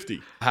 days. 50.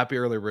 Happy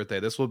early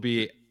birthday. This will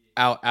be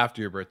out after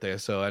your birthday.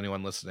 So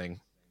anyone listening,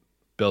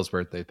 Bill's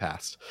birthday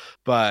passed.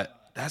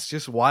 But that's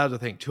just wild to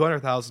think.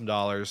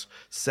 $200,000,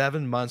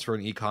 7 months for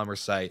an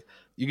e-commerce site.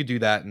 You could do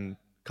that in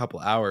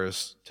couple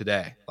hours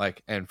today,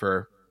 and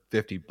for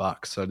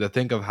 $50. So to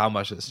think of how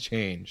much it's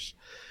changed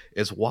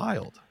is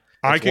wild.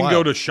 I can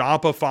go to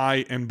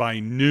Shopify and by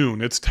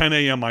noon, it's 10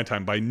 a.m. my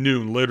time, by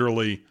noon,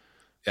 literally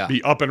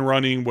be up and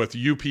running with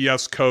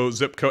UPS code,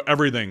 zip code,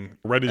 everything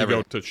ready to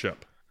go to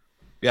ship.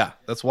 Yeah,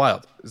 that's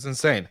wild. It's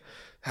insane.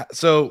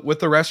 So with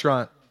the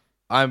restaurant,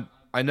 I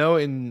know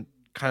in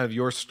kind of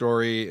your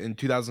story in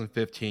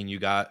 2015, you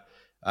got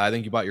I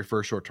think you bought your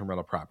first short-term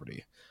rental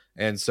property.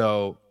 And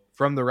so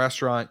from the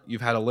restaurant,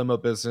 you've had a limo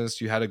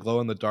business, you had a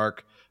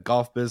glow-in-the-dark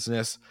golf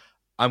business.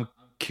 I'm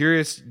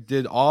curious,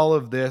 did all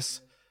of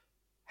this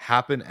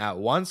happen at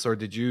once, or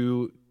did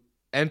you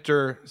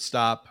enter,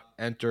 stop,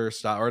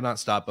 or not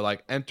stop, but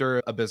like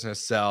enter a business,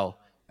 sell,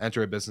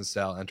 enter a business,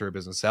 sell, enter a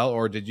business, sell?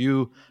 Or did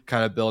you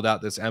kind of build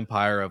out this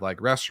empire of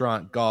like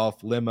restaurant,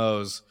 golf,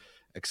 limos,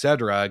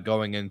 etc.,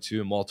 going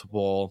into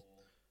multiple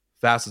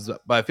facets?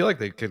 But I feel like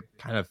they could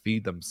kind of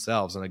feed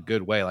themselves in a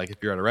good way. Like if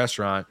you're at a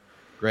restaurant,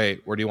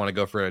 great, where do you want to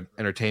go for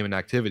entertainment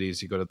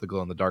activities? You go to the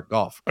glow in the dark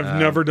golf. I've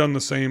never done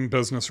the same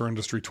business or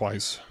industry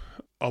twice.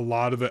 A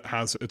lot of it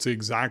it's the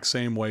exact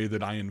same way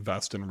that I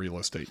invest in real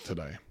estate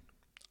today.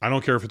 I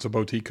don't care if it's a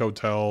boutique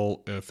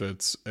hotel, if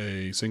it's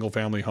a single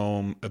family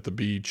home at the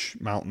beach,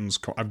 mountains.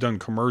 I've done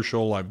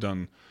commercial. I've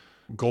done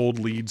gold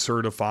LEED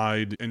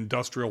certified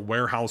industrial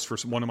warehouse for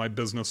one of my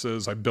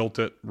businesses. I built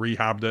it,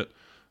 rehabbed it,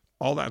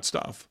 all that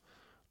stuff.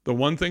 The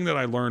one thing that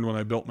I learned when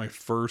I built my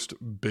first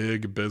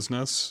big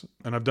business,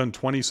 and I've done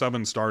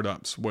 27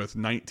 startups with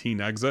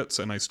 19 exits,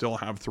 and I still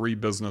have 3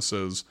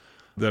 businesses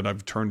that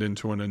I've turned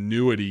into an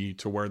annuity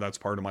to where that's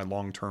part of my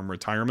long-term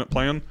retirement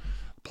plan.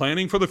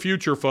 Planning for the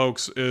future,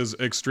 folks, is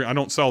extreme. I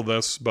don't sell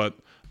this, but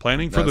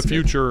planning for the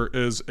future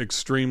is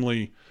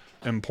extremely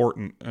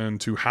important. And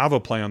to have a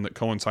plan that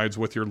coincides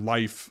with your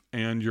life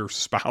and your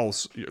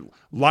spouse,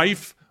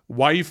 life,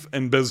 wife,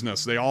 and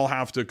business, they all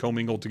have to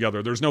commingle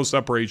together. There's no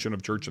separation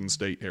of church and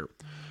state here.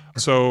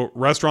 So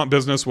restaurant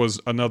business was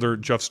another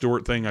Jeff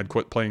Stewart thing. I'd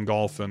quit playing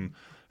golf and,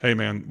 hey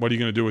man, what are you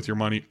going to do with your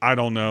money? I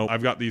don't know.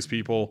 I've got these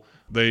people.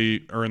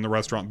 They are in the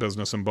restaurant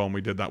business, and boom,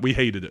 we did that. We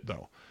hated it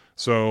though.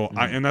 So,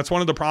 and that's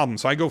one of the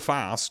problems. So I go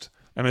fast,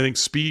 and I think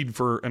speed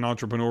for an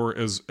entrepreneur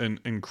is an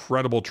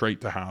incredible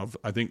trait to have.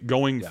 I think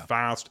going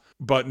fast,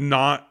 but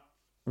not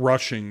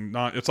rushing.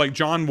 It's like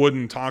John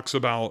Wooden talks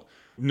about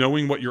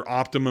knowing what your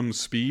optimum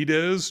speed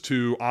is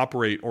to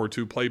operate or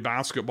to play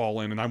basketball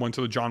in. And I went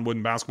to the John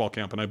Wooden basketball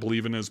camp, and I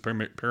believe in his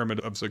pyramid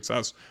of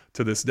success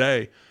to this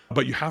day.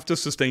 But you have to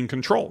sustain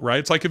control, right?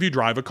 It's like if you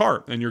drive a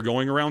car and you're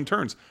going around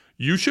turns,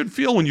 you should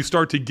feel when you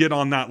start to get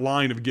on that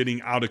line of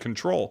getting out of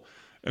control.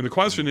 And the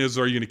question is,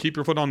 are you going to keep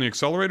your foot on the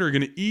accelerator, or are you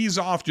going to ease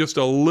off just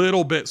a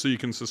little bit so you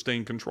can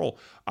sustain control?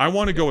 I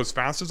want to go as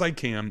fast as I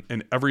can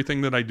in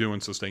everything that I do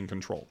and sustain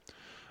control.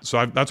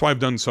 So that's why I've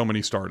done so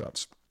many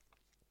startups.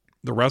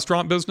 The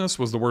restaurant business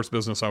was the worst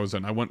business I was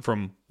in. I went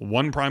from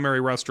one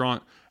primary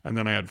restaurant, and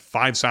then I had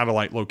 5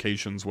 satellite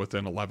locations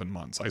within 11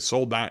 months. I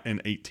sold that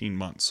in 18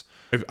 months.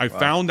 I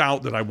found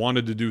out that I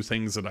wanted to do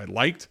things that I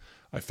liked.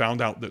 I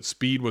found out that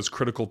speed was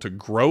critical to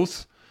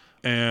growth.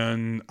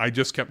 And I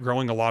just kept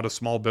growing a lot of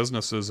small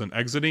businesses and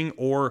exiting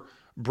or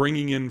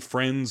bringing in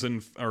friends.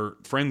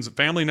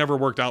 Family never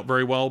worked out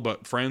very well,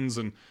 but friends,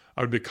 and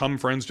I would become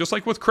friends, just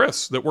like with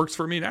Chris that works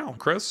for me now.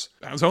 Chris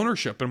has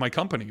ownership in my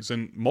companies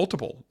and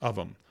multiple of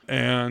them.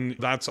 And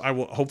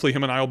hopefully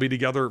him and I will be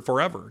together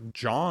forever.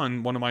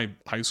 John, one of my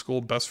high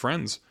school best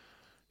friends,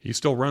 he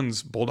still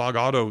runs Bulldog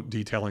Auto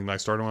Detailing that I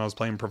started when I was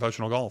playing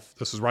professional golf.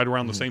 This is right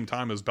around the same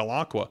time as Bell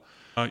Aqua.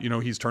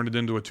 He's turned it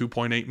into a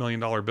 $2.8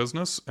 million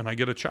business, and I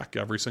get a check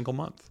every single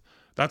month.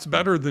 That's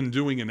better than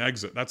doing an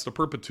exit. That's the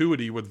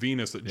perpetuity with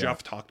Venus that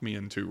Jeff talked me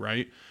into,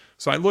 right?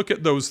 So I look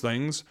at those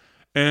things,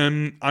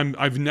 and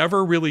I've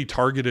never really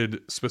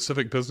targeted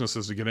specific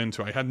businesses to get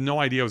into. I had no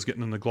idea I was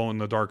getting in the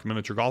glow-in-the-dark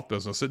miniature golf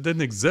business. It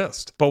didn't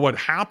exist. But what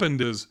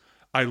happened is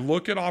I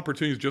look at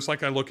opportunities just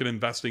like I look at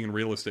investing in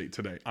real estate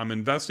today. I'm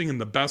investing in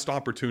the best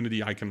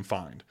opportunity I can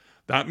find.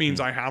 That means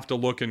I have to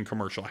look in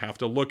commercial. I have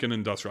to look in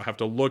industrial. I have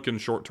to look in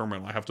short-term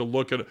rental. I have to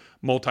look at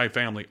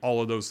multifamily,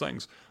 all of those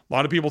things. A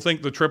lot of people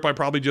think the trip I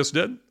probably just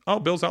did,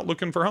 Bill's out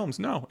looking for homes.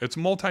 No, it's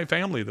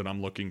multifamily that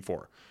I'm looking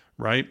for,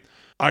 right?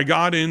 I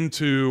got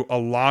into a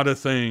lot of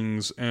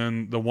things,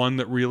 and the one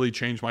that really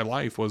changed my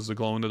life was the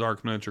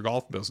glow-in-the-dark miniature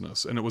golf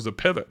business, and it was a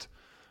pivot.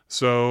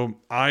 So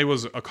I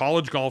was a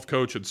college golf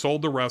coach, had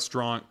sold the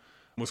restaurant,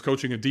 was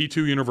coaching a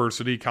D2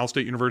 university, Cal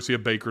State University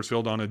of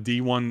Bakersfield, on a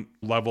D1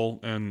 level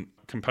and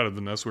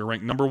competitiveness. We were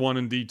ranked number 1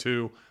 in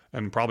D2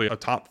 and probably a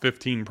top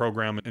 15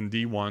 program in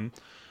D1.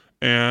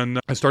 And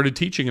I started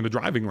teaching at a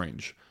driving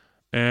range.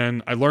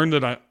 And I learned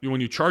that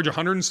when you charge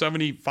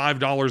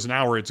 $175 an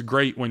hour, it's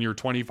great when you're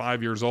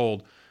 25 years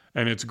old.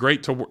 And it's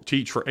great to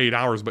teach for 8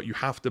 hours, but you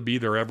have to be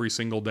there every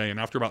single day. And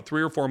after about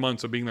 3 or 4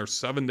 months of being there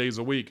 7 days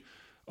a week,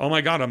 oh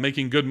my God, I'm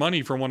making good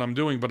money for what I'm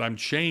doing, but I'm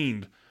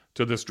chained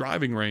to this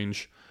driving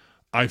range.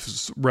 I've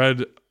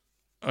read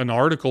an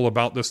article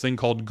about this thing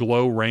called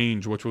Glow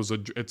Range, which was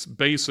it's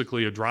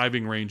basically a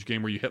driving range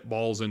game where you hit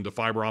balls into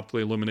fiber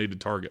optically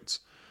illuminated targets.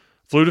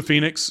 Flew to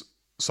Phoenix,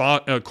 saw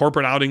a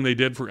corporate outing they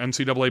did for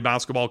NCAA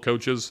basketball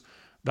coaches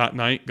that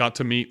night, got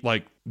to meet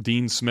like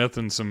Dean Smith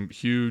and some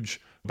huge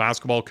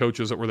basketball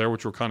coaches that were there,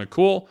 which were kind of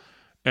cool.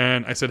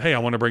 And I said, hey, I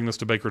want to bring this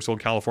to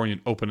Bakersfield, California,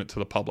 and open it to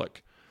the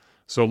public.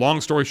 So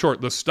long story short,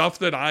 the stuff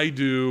that I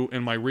do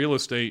in my real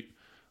estate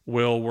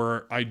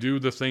where I do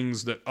the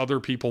things that other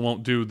people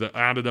won't do, the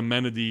added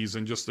amenities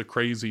and just the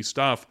crazy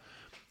stuff,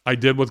 I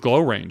did with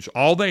Glow Range.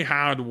 All they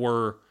had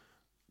were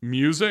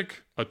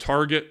music, a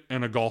target,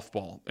 and a golf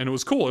ball. And it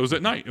was cool. It was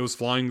at night. It was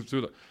flying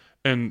through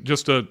and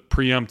just to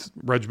preempt,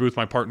 Reg Booth,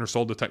 my partner,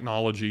 sold the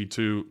technology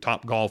to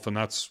Top Golf, and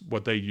that's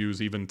what they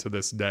use even to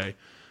this day.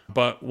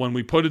 But when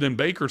we put it in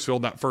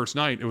Bakersfield that first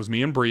night, it was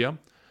me and Bria,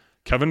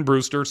 Kevin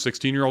Brewster,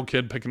 16-year-old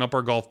kid picking up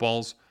our golf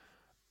balls.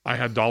 I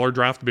had Dollar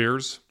Draft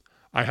beers.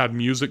 I had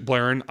music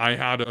blaring. I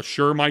had a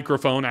Shure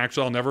microphone.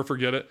 Actually, I'll never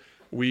forget it.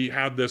 We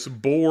had this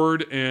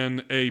board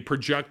and a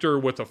projector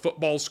with a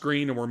football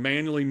screen, and we're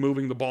manually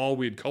moving the ball.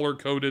 We had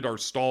color-coded our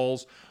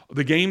stalls.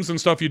 The games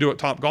and stuff you do at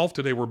Top Golf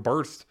today were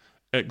birthed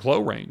at Glow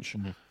Range.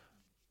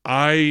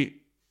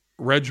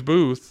 Reg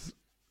Booth,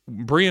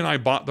 Bree and I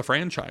bought the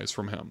franchise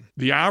from him.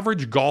 The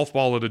average golf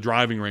ball at a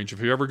driving range,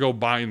 if you ever go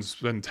buy and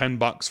spend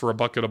 $10 for a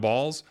bucket of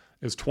balls,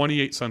 is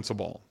 28 cents a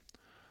ball.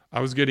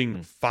 I was getting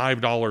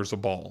 $5 a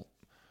ball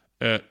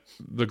at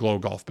the Glow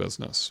Golf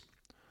business.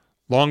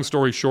 Long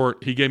story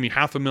short, he gave me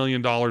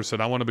 $500,000, said,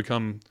 I want to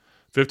become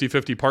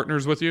 50-50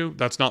 partners with you.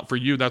 That's not for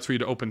you. That's for you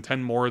to open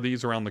 10 more of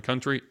these around the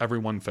country.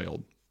 Everyone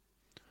failed.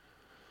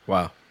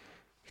 Wow.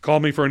 He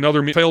called me for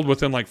another meeting. Failed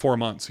within like 4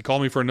 months. He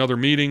called me for another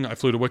meeting. I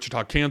flew to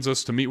Wichita,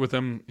 Kansas to meet with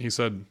him. He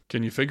said,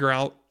 can you figure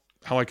out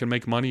how I can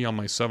make money on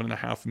my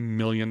 $7.5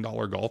 million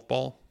golf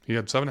ball? He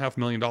had $7.5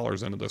 million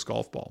into this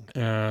golf ball.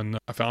 And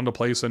I found a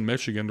place in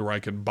Michigan where I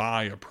could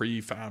buy a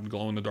prefab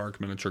glow-in-the-dark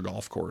miniature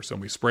golf course.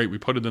 And we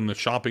put it in the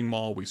shopping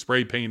mall. We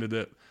spray painted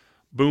it.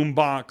 Boom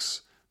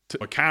box,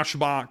 a cash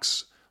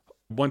box.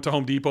 Went to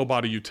Home Depot,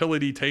 bought a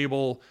utility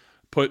table,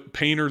 put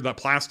that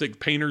plastic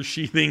painter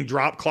sheathing,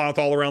 drop cloth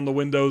all around the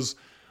windows.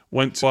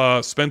 Went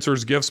to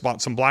Spencer's Gifts,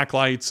 bought some black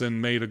lights,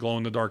 and made a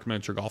glow-in-the-dark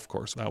miniature golf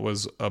course. That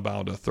was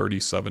about a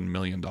 $37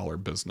 million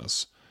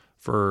business.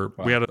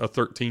 We had a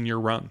 13-year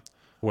run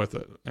with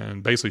it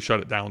and basically shut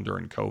it down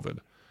during COVID.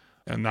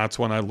 And that's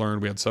when I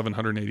learned we had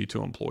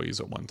 782 employees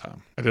at one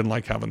time. I didn't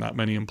like having that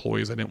many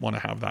employees. I didn't want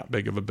to have that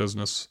big of a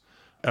business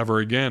ever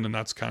again. And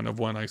that's kind of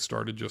when I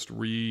started just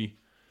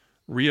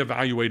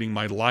reevaluating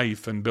my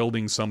life and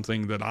building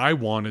something that I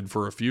wanted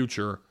for a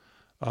future.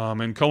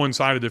 And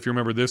coincided, if you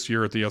remember this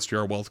year at the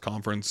STR Wealth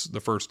Conference, the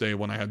first day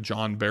when I had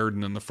John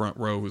Bairden in the front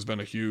row, who's been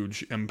a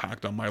huge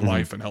impact on my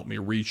life and helped me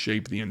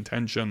reshape the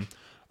intention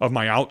of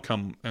my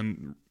outcome,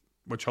 and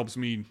which helps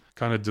me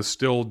kind of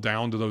distill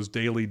down to those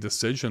daily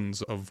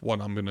decisions of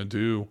what I'm going to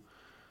do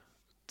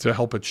to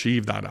help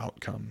achieve that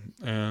outcome.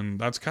 And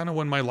that's kind of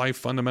when my life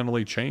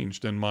fundamentally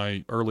changed in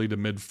my early to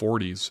mid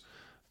 40s.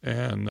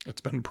 And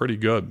it's been pretty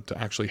good to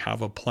actually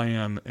have a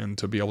plan and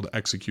to be able to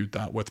execute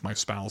that with my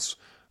spouse.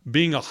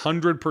 Being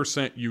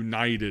 100%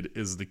 united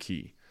is the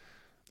key.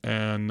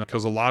 And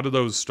because a lot of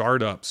those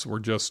startups were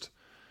just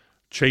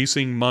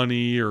chasing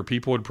money, or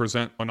people would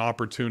present an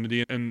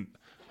opportunity, and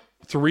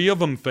 3 of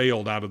them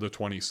failed out of the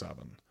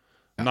 27.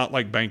 Not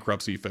like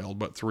bankruptcy failed,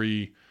 but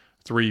three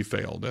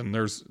failed. And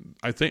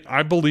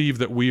I believe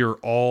that we are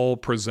all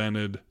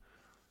presented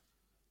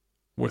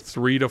with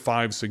 3 to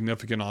 5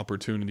 significant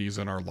opportunities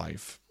in our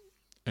life.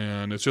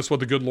 And it's just what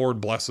the good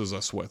Lord blesses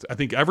us with. I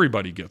think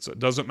everybody gets it.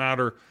 Doesn't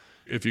matter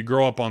if you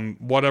grow up on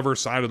whatever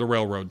side of the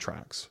railroad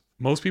tracks.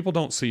 Most people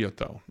don't see it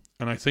though.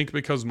 And I think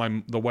because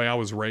the way I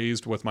was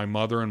raised with my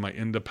mother and my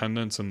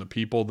independence and the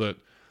people that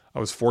I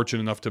was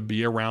fortunate enough to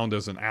be around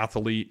as an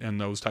athlete and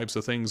those types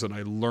of things, that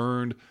I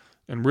learned,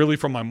 and really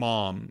from my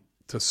mom,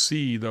 to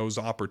see those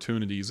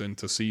opportunities and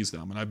to seize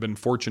them. And I've been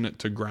fortunate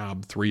to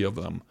grab 3 of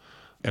them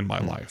in my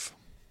life.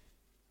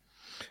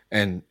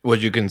 And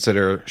would you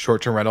consider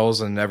short-term rentals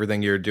and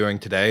everything you're doing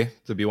today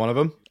to be one of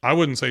them? I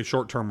wouldn't say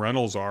short-term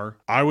rentals are.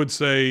 I would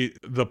say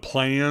the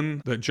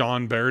plan that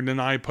John Baird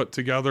and I put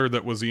together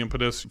that was the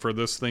impetus for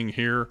this thing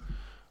here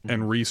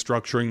and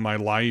restructuring my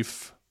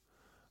life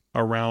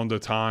around a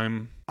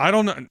time. I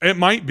don't know. It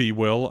might be,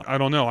 Will. I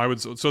don't know. I'll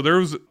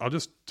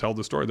just tell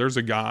the story. There's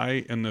a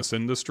guy in this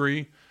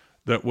industry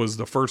that was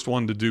the first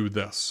one to do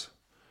this.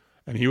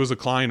 And he was a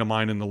client of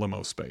mine in the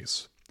limo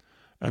space.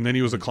 And then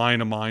he was a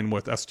client of mine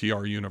with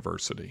STR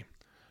University.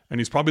 And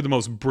he's probably the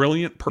most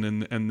brilliant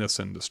person in this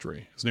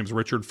industry. His name's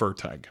Richard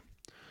Fertag.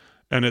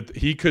 And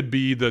he could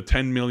be the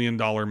 $10 million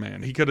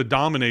man. He could have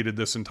dominated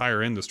this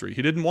entire industry.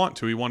 He didn't want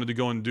to. He wanted to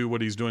go and do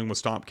what he's doing with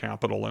Stomp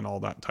Capital and all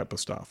that type of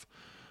stuff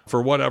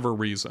for whatever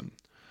reason.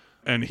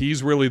 And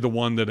he's really the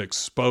one that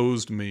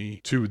exposed me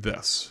to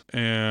this.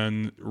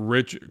 And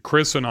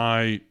Chris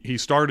and he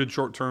started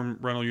Short-Term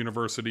Rental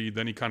University,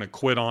 then he kind of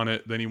quit on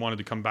it. Then he wanted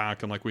to come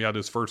back, and we had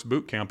his first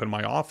boot camp in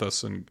my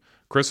office, and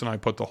Chris and I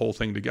put the whole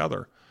thing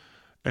together.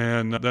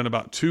 And then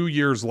about 2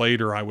 years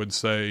later, I would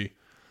say,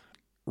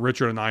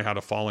 Richard and I had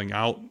a falling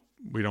out.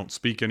 We don't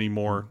speak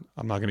anymore.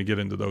 I'm not going to get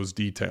into those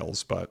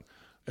details, but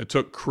it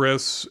took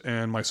Chris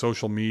and my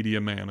social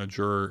media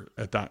manager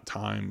at that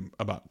time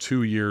about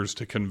 2 years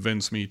to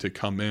convince me to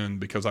come in,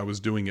 because I was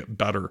doing it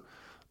better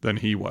than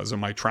he was. And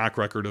my track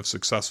record of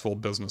successful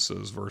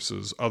businesses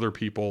versus other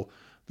people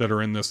that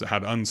are in this that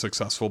had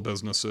unsuccessful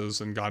businesses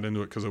and got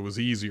into it because it was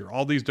easier.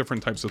 All these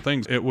different types of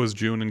things. It was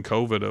June and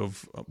COVID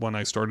of when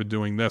I started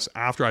doing this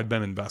after I'd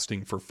been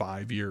investing for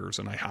 5 years,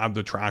 and I had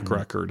the track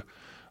record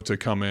to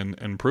come in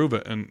and prove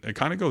it. And it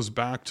kind of goes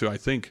back to, I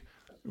think,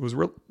 It was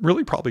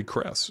really probably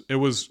Chris. It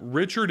was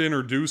Richard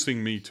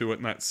introducing me to it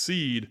and that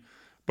seed,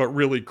 but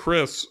really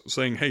Chris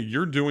saying, hey,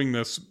 you're doing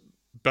this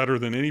better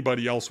than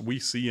anybody else we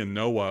see and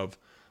know of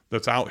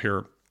that's out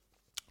here.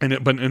 And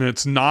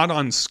it's not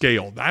on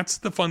scale. That's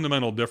the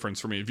fundamental difference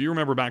for me. If you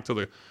remember back to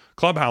the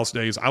clubhouse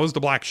days, I was the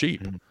black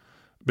sheep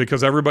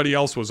because everybody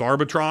else was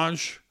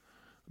arbitrage,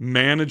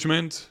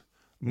 management.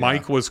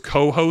 Mike was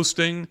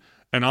co-hosting,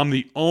 and I'm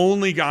the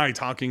only guy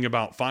talking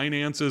about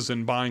finances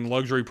and buying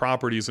luxury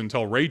properties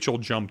until Rachel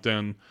jumped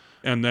in.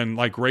 And then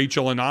like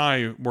Rachel and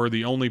I were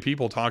the only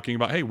people talking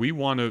about, hey, we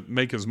want to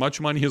make as much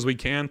money as we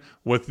can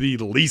with the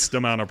least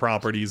amount of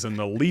properties and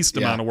the least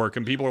amount of work.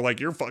 And people are like,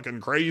 you're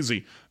fucking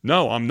crazy.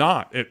 No, I'm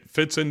not. It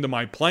fits into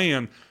my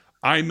plan.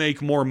 I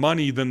make more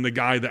money than the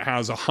guy that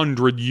has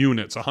 100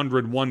 units,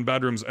 101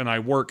 bedrooms, and I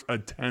work a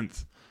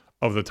tenth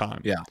of the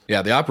time.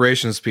 Yeah. The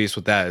operations piece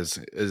with that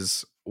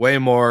is way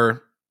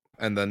more,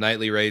 and the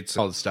nightly rates,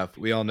 all the stuff.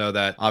 We all know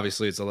that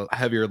obviously it's a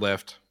heavier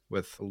lift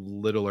with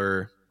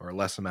littler or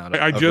less amount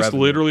of I just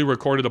revenue. literally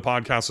recorded a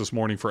podcast this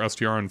morning for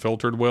STR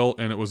Unfiltered, Will,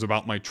 and it was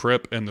about my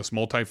trip and this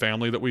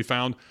multifamily that we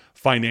found.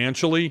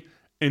 Financially,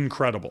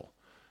 incredible.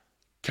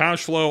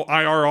 Cash flow,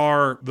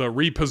 IRR, the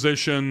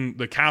reposition,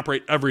 the cap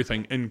rate,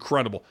 everything,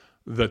 incredible.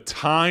 The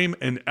time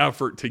and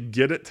effort to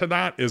get it to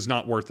that is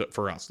not worth it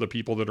for us. The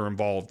people that are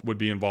involved would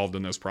be involved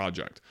in this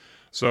project.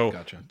 So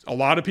a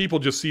lot of people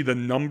just see the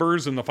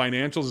numbers and the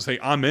financials and say,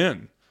 I'm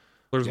in.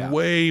 There's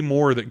way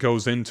more that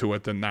goes into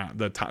it than that.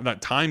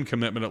 That time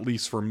commitment, at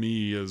least for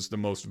me, is the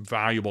most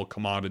valuable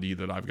commodity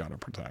that I've got to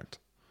protect.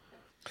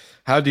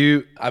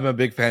 I'm a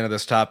big fan of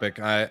this topic.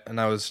 I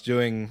was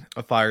doing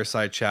a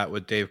fireside chat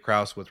with Dave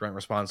Krause with Rent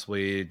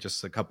Responsibly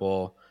just a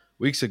couple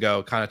weeks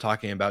ago, kind of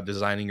talking about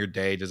designing your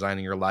day,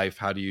 designing your life.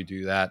 How do you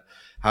do that?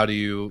 How do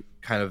you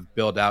kind of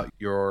build out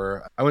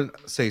your, I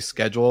wouldn't say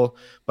schedule,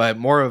 but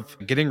more of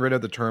getting rid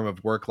of the term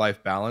of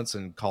work-life balance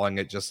and calling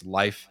it just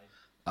life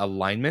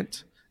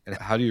alignment? And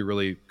how do you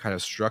really kind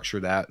of structure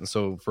that? And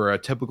so for a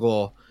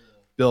typical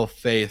Bill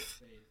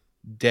Faeth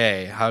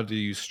day, how do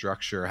you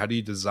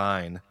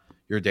design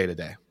your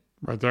day-to-day?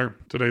 Right there.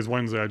 Today's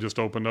Wednesday. I just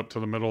opened up to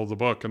the middle of the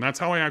book. And that's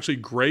how I actually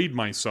grade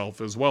myself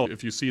as well.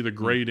 If you see the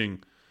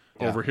grading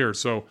over here.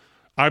 So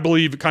I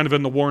believe kind of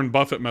in the Warren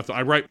Buffett method.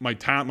 I write my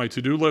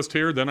to-do list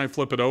here, then I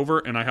flip it over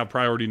and I have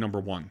priority number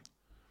 1.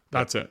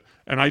 That's it.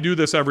 And I do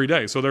this every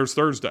day. So there's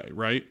Thursday,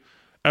 right?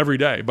 Every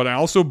day. But I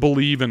also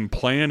believe in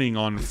planning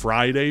on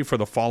Friday for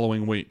the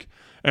following week.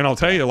 And I'll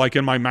tell you, like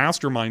in my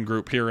mastermind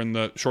group here in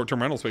the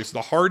short-term rental space,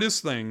 the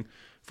hardest thing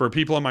for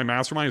people in my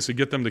mastermind is to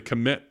get them to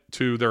commit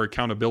to their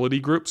accountability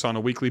groups on a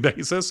weekly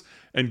basis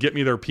and get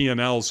me their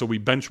P&Ls so we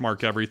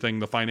benchmark everything,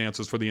 the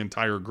finances for the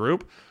entire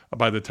group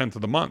by the 10th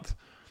of the month.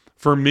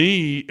 For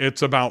me,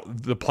 it's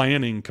about the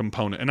planning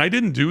component. And I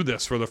didn't do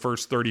this for the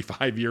first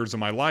 35 years of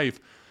my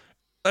life.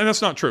 And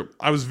that's not true.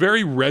 I was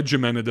very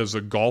regimented as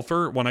a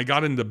golfer when I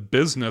got into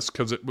business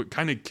because it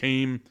kind of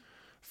came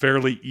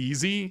fairly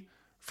easy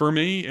for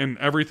me. And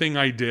everything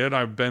I did,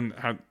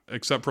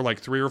 except for like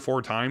 3 or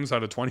 4 times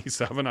out of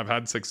 27, I've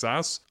had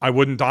success. I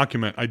wouldn't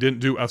document. I didn't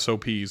do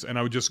SOPs. And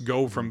I would just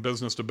go from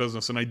business to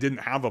business. And I didn't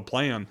have a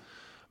plan.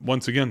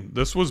 Once again,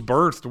 this was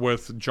birthed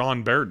with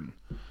John Bairden.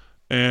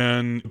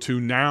 And to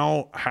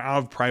now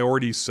have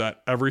priorities set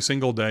every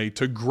single day,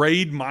 to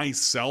grade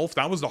myself,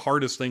 that was the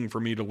hardest thing for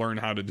me to learn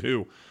how to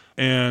do.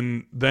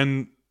 And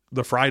then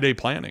the Friday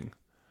planning.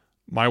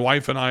 My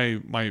wife and I,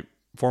 my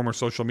former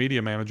social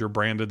media manager,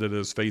 branded it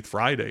as Faith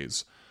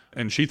Fridays.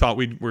 And she thought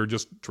we were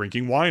just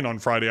drinking wine on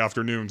Friday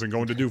afternoons and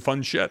going to do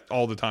fun shit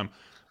all the time.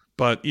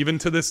 But even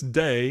to this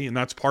day, and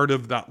that's part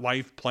of that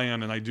life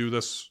plan, and I do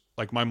this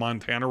like my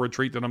Montana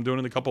retreat that I'm doing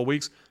in a couple of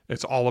weeks,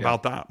 it's all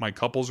about that. My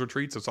couples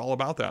retreats, it's all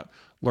about that.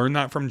 Learn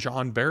that from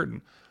John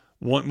Bairden.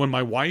 When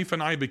my wife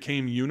and I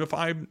became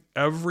unified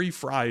every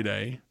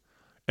Friday,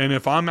 and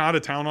if I'm out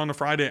of town on a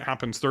Friday, it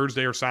happens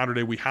Thursday or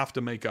Saturday, we have to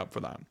make up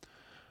for that.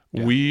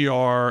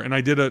 Yeah. And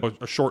I did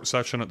a short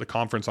session at the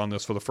conference on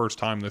this for the first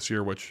time this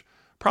year, which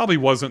probably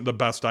wasn't the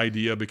best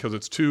idea because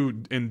it's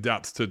too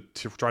in-depth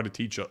to try to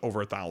teach over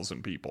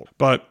 1,000 people.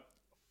 But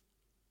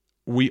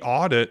we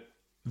audit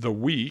the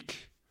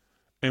week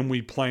and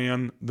we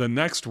plan the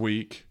next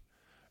week,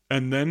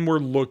 and then we're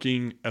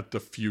looking at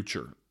the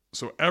future.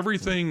 So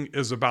everything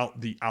is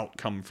about the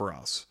outcome for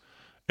us.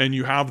 And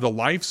you have the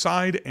life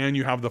side and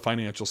you have the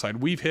financial side.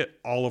 We've hit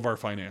all of our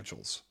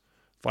financials.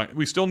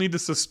 We still need to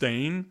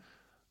sustain.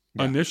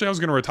 Yeah. Initially, I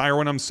was going to retire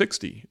when I'm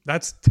 60.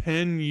 That's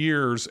 10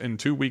 years and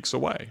 2 weeks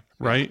away,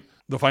 right?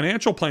 The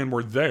financial plan,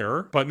 we're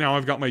there, but now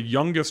I've got my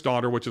youngest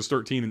daughter, which is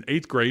 13 in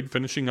 8th grade,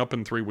 finishing up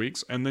in 3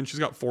 weeks. And then she's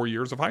got 4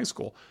 years of high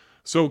school.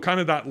 So kind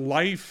of that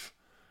life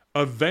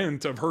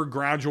event of her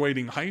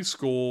graduating high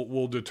school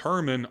will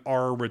determine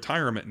our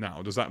retirement now.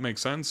 Does that make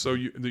sense? So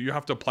you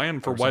have to plan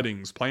for 100%.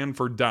 Weddings, plan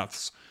for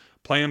deaths,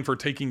 plan for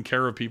taking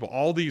care of people,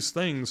 all these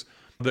things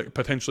that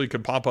potentially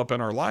could pop up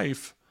in our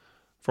life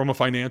from a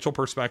financial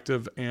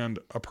perspective and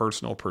a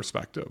personal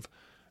perspective.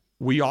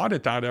 We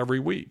audit that every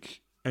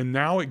week. And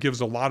now it gives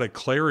a lot of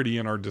clarity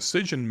in our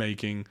decision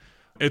making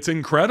It's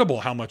incredible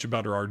how much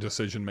better our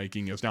decision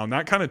making is now. And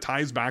that kind of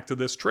ties back to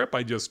this trip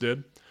I just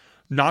did.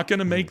 Not going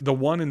to make the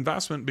one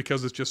investment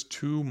because it's just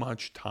too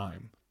much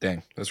time.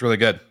 Dang, that's really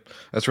good.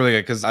 That's really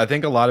good, because I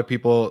think a lot of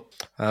people,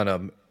 I don't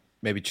know,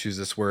 maybe choose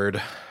this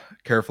word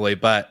carefully,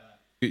 but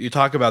you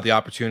talk about the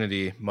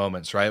opportunity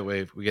moments, right?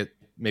 We get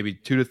maybe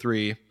 2 to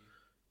 3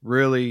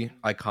 really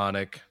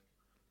iconic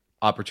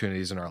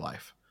opportunities in our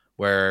life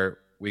where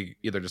we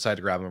either decide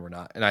to grab them or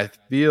not. And I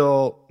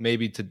feel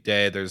maybe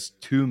today there's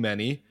too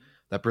many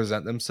that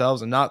present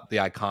themselves, and not the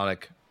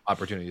iconic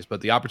opportunities, but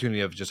the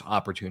opportunity of just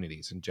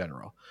opportunities in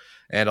general.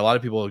 And a lot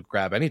of people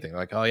grab anything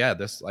like, oh yeah,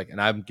 this, like,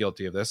 and I'm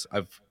guilty of this.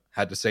 I've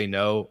had to say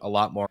no a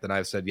lot more than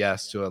I've said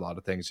yes to a lot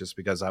of things, just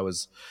because I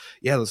was,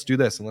 yeah, let's do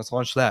this and let's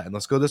launch that and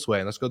let's go this way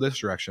and let's go this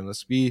direction.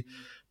 Let's be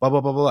blah,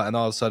 blah, blah, blah. And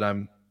all of a sudden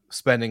I'm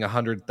spending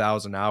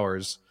 100,000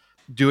 hours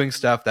doing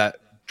stuff that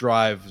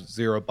drive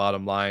zero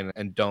bottom line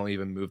and don't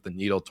even move the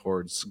needle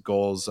towards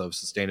goals of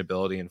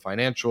sustainability and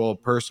financial,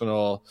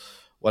 personal,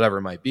 whatever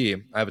it might be.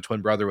 I have a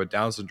twin brother with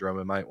Down syndrome,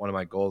 and one of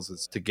my goals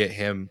is to get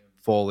him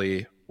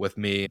fully with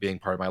me being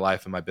part of my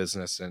life and my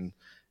business, and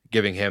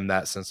giving him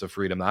that sense of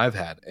freedom that I've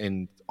had.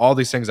 And all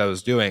these things I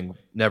was doing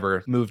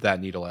never moved that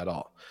needle at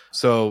all.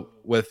 So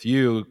with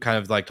you kind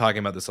of like talking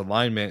about this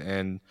alignment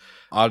and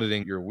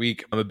auditing your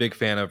week, I'm a big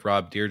fan of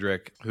Rob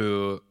Dyrdek,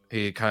 who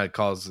he kind of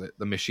calls it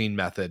the machine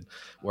method,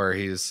 where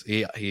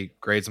he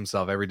grades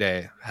himself every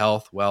day,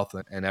 health, wealth,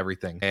 and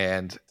everything.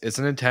 And it's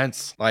an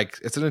intense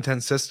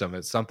system.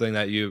 It's something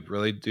that you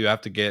really do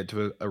have to get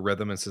to a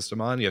rhythm and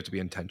system on. You have to be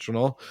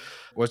intentional.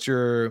 What's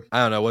your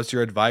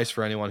advice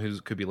for anyone who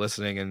could be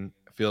listening and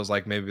feels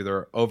like maybe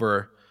they're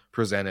over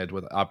presented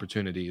with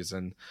opportunities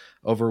and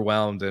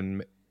overwhelmed,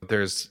 and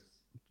there's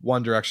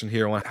one direction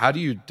here? How do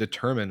you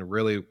determine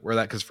really where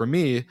that, because for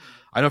me,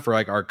 I know for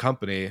like our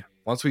company,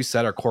 once we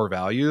set our core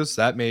values,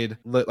 that made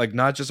like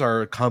not just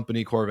our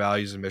company core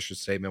values and mission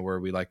statement where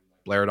we like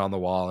blare it on the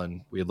wall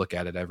and we look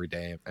at it every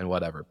day and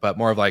whatever, but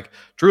more of like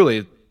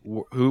truly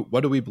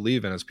what do we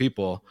believe in as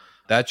people.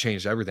 That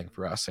changed everything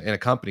for us in a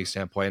company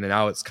standpoint, and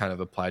now it's kind of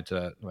applied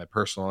to my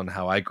personal and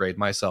how I grade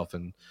myself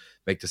and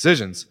make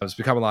decisions. It's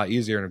become a lot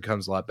easier and it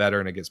becomes a lot better,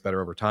 and it gets better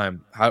over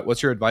time.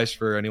 What's your advice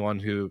for anyone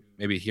who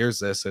maybe hears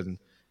this and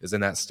is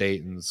in that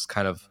state and is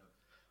kind of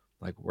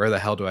like, where the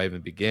hell do I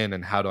even begin,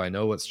 and how do I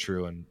know what's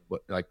true, and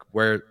what, like,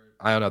 where,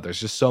 I don't know, there's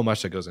just so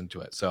much that goes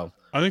into it. So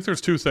I think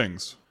there's 2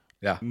 things.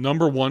 Yeah.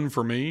 Number 1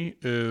 for me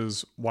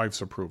is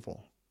wife's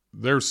approval.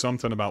 There's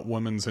something about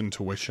women's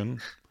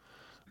intuition.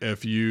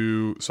 If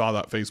you saw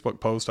that Facebook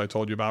post I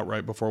told you about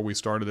right before we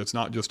started, it's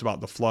not just about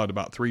the flood.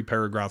 About 3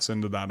 paragraphs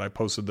into that, I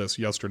posted this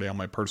yesterday on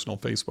my personal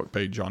Facebook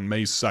page on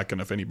May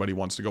 2nd, if anybody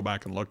wants to go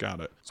back and look at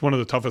it. It's one of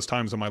the toughest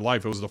times in my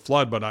life. It was the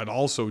flood, but I'd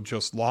also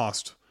just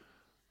lost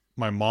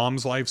my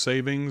mom's life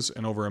savings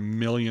and over $1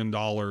 million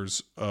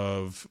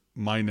of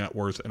my net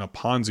worth in a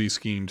Ponzi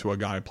scheme to a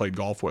guy I played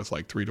golf with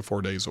like 3 to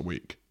 4 days a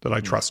week that I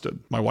trusted.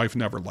 My wife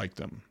never liked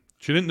him.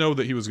 She didn't know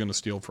that he was going to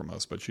steal from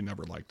us, but she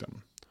never liked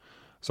him.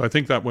 So I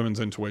think that women's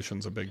intuition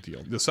is a big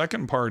deal. The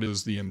second part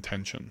is the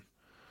intention.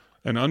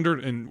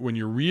 And when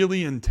you're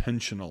really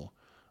intentional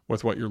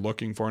with what you're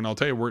looking for, and I'll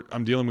tell you,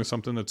 I'm dealing with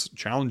something that's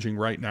challenging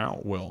right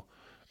now, Will.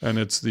 And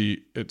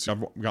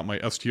I've got my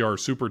STR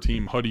Super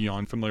Team hoodie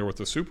on, familiar with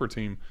the Super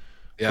Team.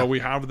 Yeah. But we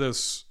have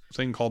this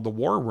thing called the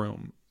War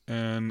Room.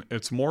 And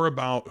it's more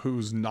about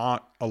who's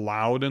not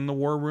allowed in the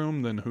War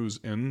Room than who's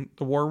in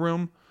the War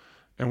Room.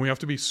 And we have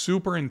to be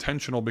super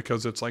intentional,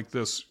 because it's like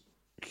this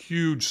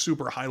huge,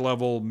 super high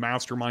level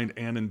mastermind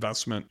and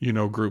investment,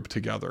 group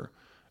together.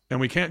 And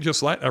we can't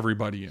just let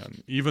everybody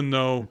in, even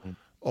though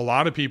a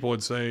lot of people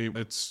would say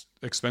it's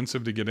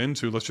expensive to get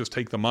into. Let's just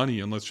take the money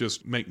and let's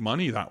just make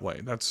money that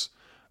way.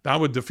 That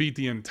would defeat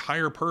the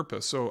entire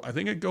purpose. So I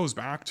think it goes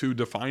back to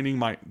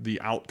defining the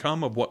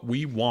outcome of what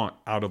we want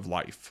out of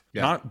life,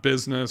 not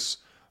business,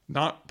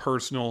 not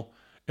personal.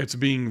 It's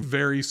being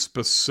very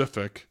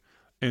specific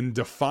and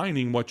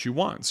defining what you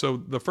want. So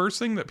the first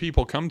thing that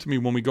people come to me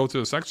when we go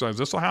through this exercise,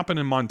 this will happen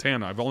in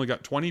Montana. I've only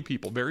got 20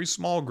 people, very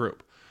small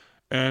group.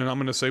 And I'm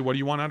going to say, what do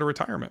you want out of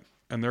retirement?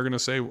 And they're going to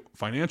say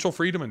financial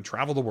freedom and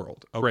travel the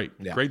world. Oh,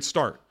 great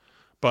start.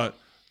 But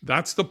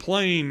that's the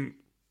plane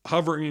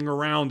hovering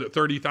around at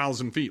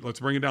 30,000 feet.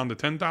 Let's bring it down to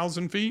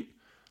 10,000 feet.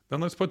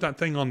 Then let's put that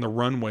thing on the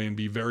runway and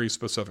be very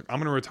specific. I'm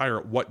going to retire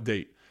at what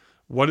date?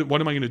 What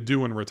am I going to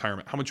do in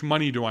retirement? How much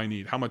money do I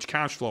need? How much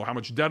cash flow? How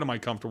much debt am I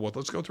comfortable with?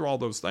 Let's go through all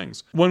those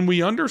things. When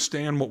we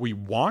understand what we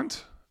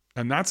want,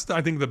 and that's,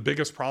 I think, the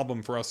biggest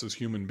problem for us as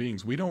human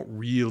beings, we don't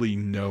really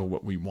know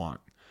what we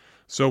want.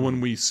 So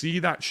when we see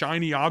that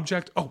shiny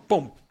object, oh,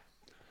 boom.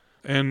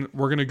 And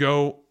we're going to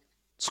go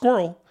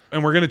squirrel,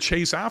 and we're going to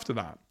chase after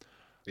that.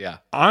 Yeah.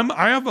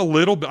 I have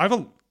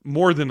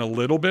more than a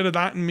little bit of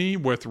that in me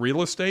with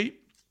real estate,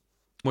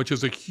 which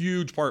is a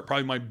huge part.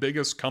 Probably my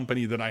biggest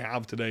company that I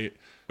have today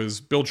is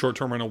Build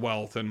Short-Term Rental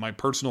Wealth, and my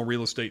personal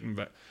real estate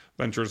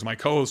ventures, my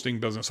co-hosting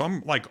business. So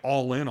I'm like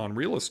all in on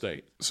real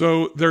estate.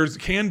 So there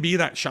can be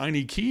that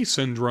shiny key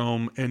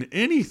syndrome in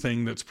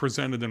anything that's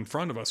presented in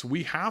front of us.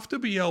 We have to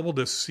be able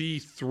to see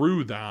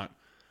through that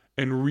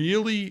and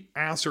really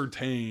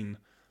ascertain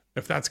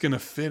if that's going to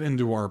fit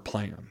into our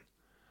plan.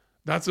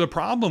 That's the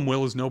problem,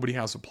 Will, is nobody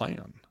has a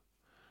plan.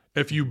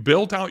 If you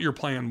built out your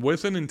plan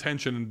with an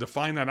intention and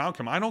define that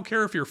outcome, I don't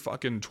care if you're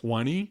fucking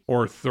 20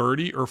 or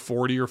 30 or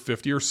 40 or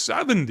 50 or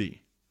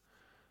 70.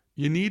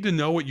 You need to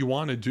know what you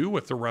want to do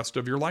with the rest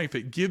of your life.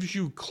 It gives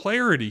you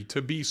clarity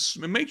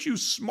it makes you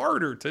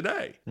smarter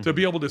today to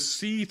be able to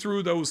see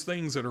through those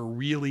things that are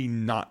really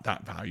not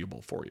that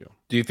valuable for you.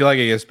 Do you feel like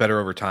it gets better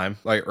over time,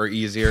 or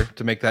easier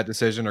to make that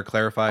decision or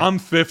clarify? I'm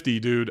 50,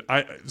 dude.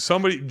 If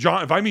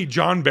I meet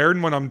John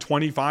Bairden when I'm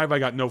 25, I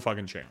got no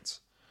fucking chance.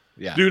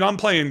 Yeah. Dude, I'm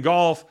playing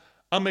golf.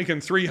 I'm making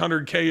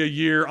 $300K a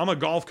year. I'm a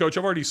golf coach.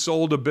 I've already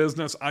sold a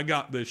business. I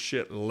got this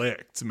shit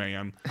licked,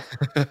 man.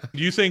 Do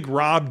you think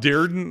Rob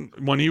Dearden,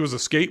 when he was a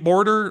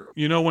skateboarder,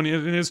 when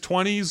in his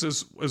 20s,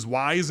 is as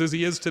wise as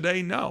he is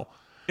today? No.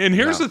 And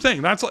here's the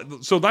thing.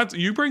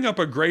 You bring up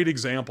a great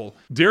example.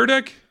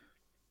 Deardick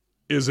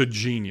is a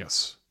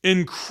genius,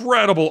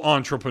 incredible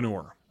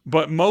entrepreneur.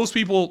 But most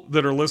people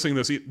that are listening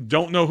to this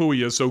don't know who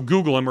he is. So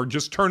Google him or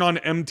just turn on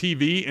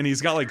MTV, and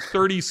he's got like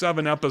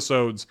 37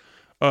 episodes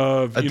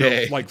of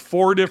like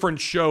 4 different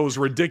shows,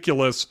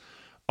 ridiculous,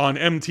 on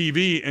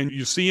MTV, and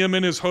you see him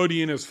in his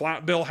hoodie and his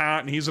flat bill hat,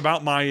 and he's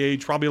about my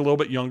age, probably a little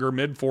bit younger,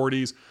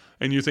 mid-40s,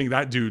 and you think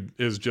that dude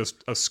is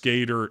just a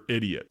skater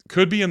idiot.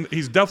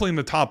 He's definitely in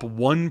the top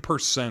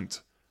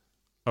 1%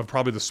 of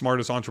probably the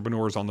smartest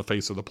entrepreneurs on the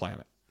face of the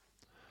planet.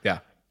 Yeah.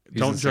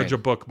 Don't judge a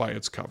book by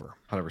its cover.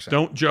 100%.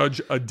 Don't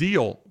judge a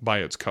deal by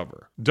its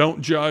cover.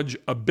 Don't judge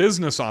a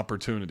business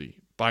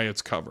opportunity by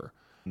its cover.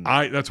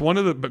 That's one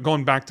of the,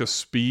 going back to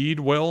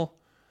speed, Will,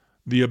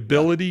 the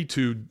ability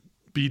to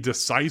be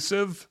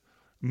decisive,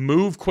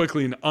 move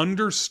quickly, and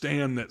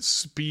understand that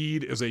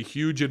speed is a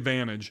huge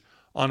advantage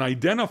on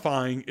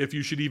identifying if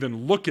you should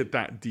even look at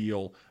that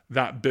deal,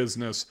 that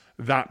business,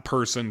 that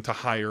person to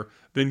hire,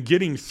 then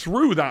getting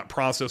through that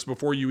process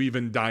before you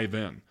even dive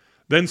in.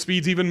 Then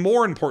speed's even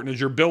more important as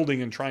you're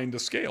building and trying to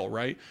scale,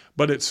 right?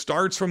 But it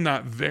starts from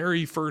that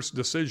very first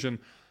decision,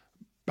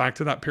 back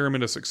to that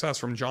pyramid of success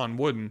from John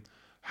Wooden.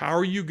 How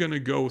are you going to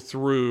go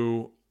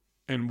through,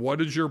 and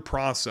what is your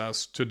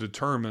process to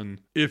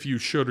determine if you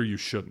should or you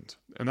shouldn't?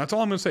 And that's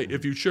all I'm going to say.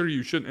 If you should or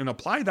you shouldn't, and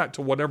apply that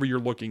to whatever you're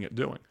looking at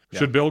doing. Yeah.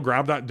 Should Bill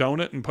grab that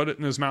donut and put it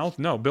in his mouth?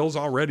 No, Bill's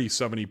already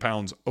 70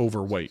 pounds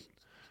overweight.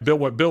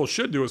 What Bill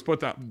should do is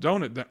put that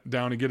donut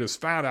down and get his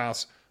fat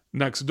ass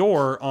next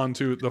door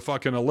onto the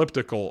fucking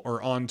elliptical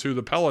or onto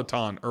the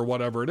Peloton or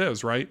whatever it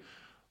is, right?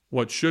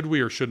 What should we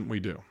or shouldn't we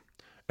do?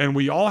 And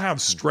we all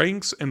have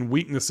strengths and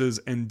weaknesses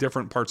in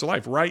different parts of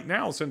life. Right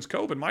now, since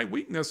COVID, my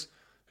weakness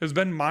has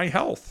been my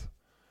health.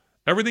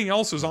 Everything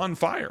else is on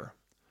fire.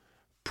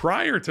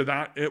 Prior to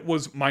that, it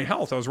was my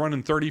health. I was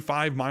running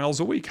 35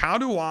 miles a week. How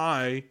do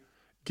I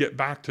get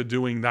back to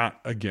doing that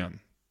again?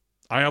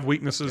 I have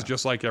weaknesses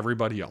just like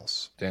everybody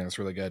else. Dang, that's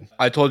really good.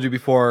 I told you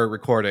before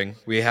recording,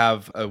 we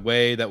have a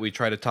way that we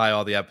try to tie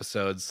all the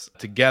episodes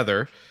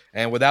together.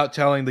 And without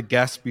telling the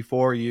guests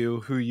before you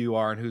who you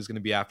are and who's going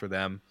to be after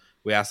them,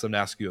 we ask them to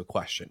ask you a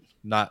question,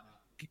 not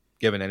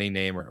given any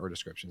name or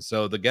description.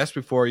 So the guest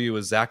before you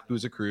is Zach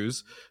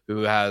Booza-Cruz,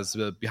 who has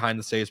a Behind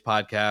the Stage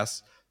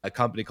podcast, a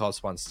company called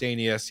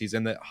Spontaneous. He's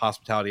in the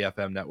Hospitality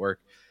FM network.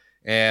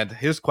 And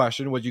his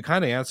question, which you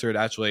kind of answered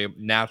actually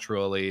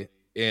naturally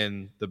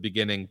in the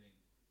beginning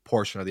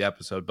portion of the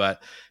episode,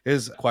 but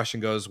his question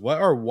goes, what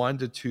are 1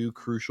 to 2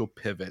 crucial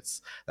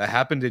pivots that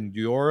happened in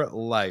your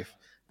life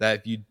that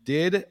if you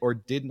did or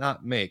did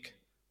not make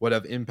would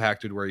have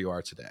impacted where you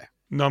are today?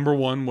 Number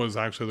one was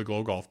actually the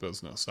Glow Golf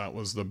business. That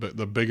was the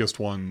biggest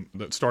one.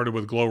 That started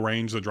with Glow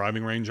Range, the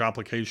driving range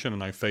application,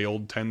 and I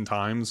failed 10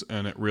 times.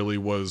 And it really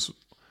was,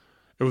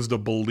 it was the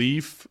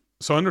belief.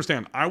 So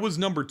understand, I was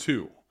number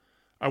 2.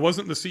 I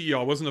wasn't the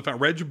CEO. I wasn't the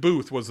founder. Reg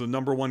Booth was the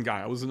number 1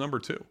 guy. I was the number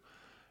 2.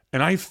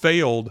 And I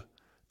failed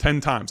 10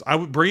 times.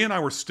 Bria and I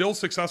were still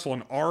successful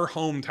in our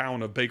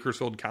hometown of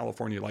Bakersfield,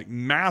 California, like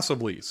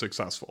massively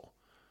successful.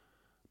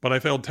 But I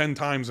failed 10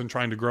 times in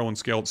trying to grow and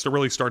scale to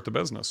really start the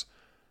business.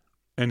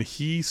 And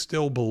he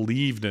still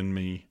believed in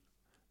me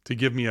to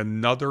give me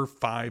another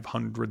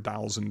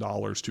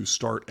 $500,000 to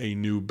start a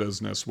new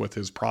business with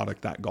his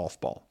product, that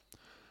golf ball.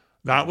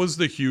 That was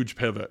the huge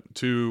pivot,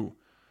 to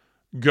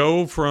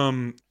go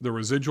from the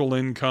residual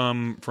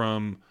income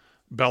from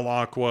Bell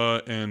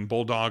Aqua and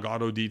Bulldog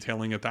Auto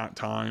Detailing at that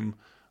time,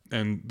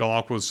 and Bell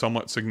Aqua was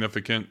somewhat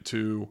significant,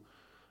 to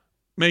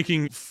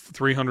making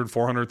 $300,000,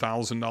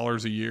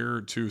 $400,000 a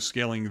year, to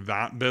scaling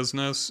that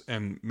business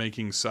and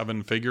making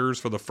 7 figures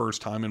for the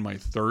first time in my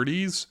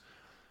 30s,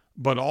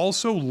 but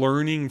also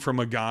learning from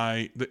a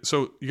guy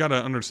so you got to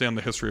understand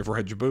the history of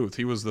Reg Booth.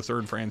 He was the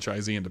 3rd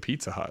franchisee into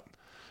Pizza Hut,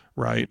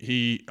 right?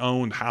 He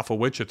owned half of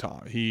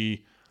Wichita.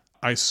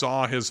 I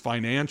saw his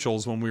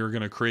financials when we were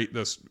going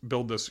to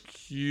build this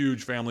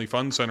huge family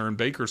fun center in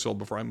Bakersfield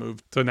before I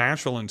moved to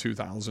Nashville in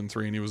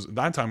 2003. And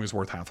that time he was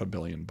worth $500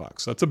 million.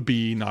 That's a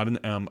B, not an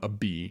M, a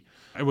B.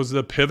 It was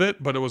the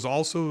pivot, but it was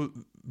also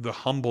the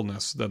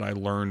humbleness that I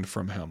learned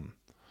from him.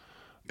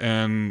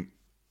 And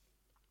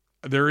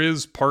there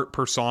is part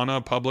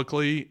persona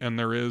publicly, and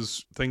there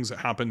is things that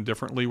happen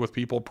differently with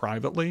people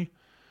privately.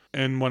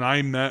 And when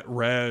I met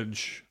Reg,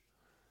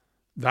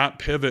 that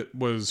pivot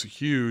was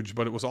huge,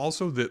 but it was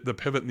also the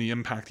pivot and the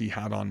impact he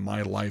had on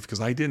my life,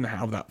 because I didn't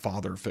have that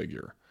father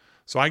figure.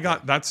 So I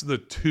got, that's the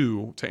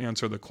two to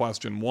answer the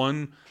question.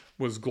 One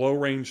was Glow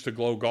Range to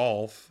Glow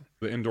Golf,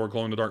 the indoor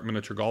glow in the dark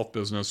miniature golf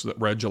business that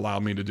Reg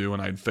allowed me to do,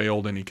 and I'd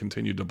failed and he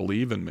continued to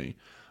believe in me.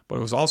 But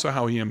it was also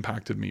how he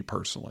impacted me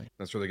personally.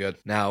 That's really good.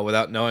 Now,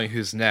 without knowing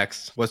who's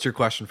next, what's your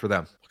question for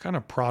them? What kind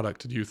of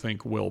product do you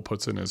think Will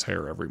puts in his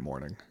hair every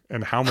morning?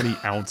 And how many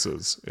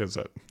ounces is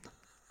it?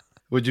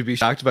 Would you be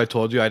shocked if I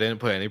told you I didn't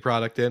put any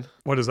product in?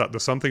 What is that? The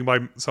something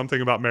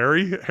about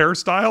Mary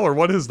hairstyle, or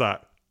what is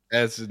that?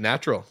 It's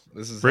natural.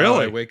 This is really?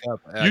 how I wake up.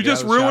 You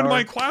just ruined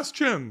my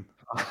question.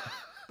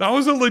 That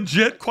was a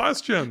legit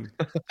question.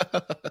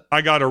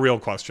 I got a real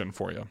question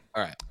for you.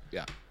 All right.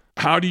 Yeah.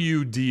 How do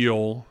you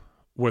deal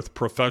with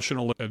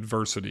professional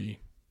adversity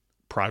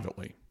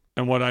privately?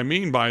 And what I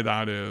mean by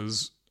that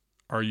is,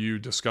 are you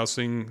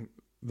discussing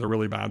the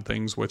really bad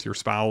things with your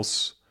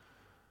spouse?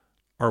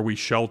 Are we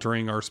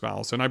sheltering our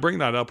spouse? And I bring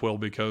that up, Will,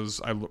 because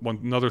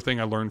another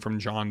thing I learned from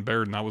John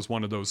Baird, and that was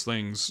one of those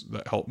things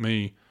that helped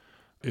me,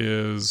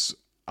 is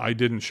I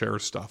didn't share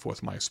stuff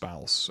with my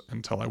spouse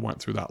until I went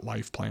through that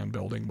life plan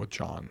building with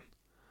John.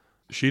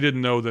 She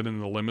didn't know that in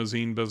the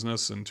limousine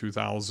business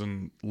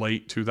in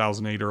late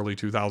 2008, early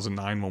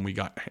 2009, when we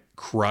got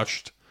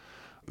crushed,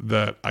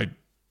 that I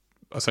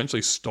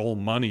essentially stole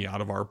money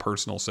out of our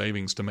personal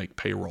savings to make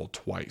payroll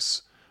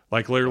twice.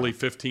 Like literally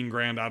 15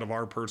 grand out of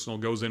our personal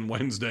goes in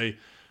Wednesday,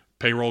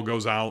 payroll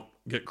goes out,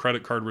 get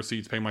credit card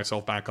receipts, pay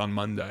myself back on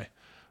Monday,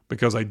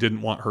 because I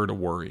didn't want her to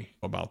worry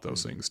about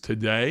those things.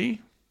 Today,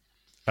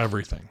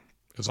 everything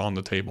is on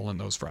the table in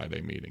those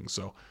Friday meetings.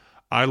 So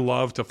I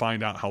love to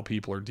find out how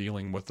people are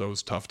dealing with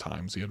those tough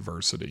times, the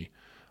adversity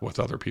with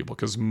other people,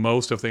 because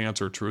most, if they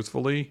answer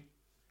truthfully,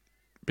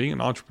 being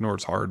an entrepreneur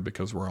is hard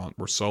because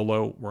we're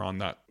solo, we're on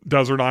that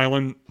desert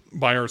island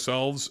by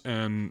ourselves,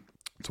 and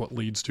it's what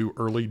leads to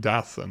early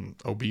death and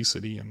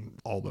obesity and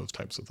all those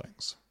types of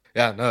things.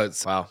 Yeah, no,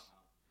 wow.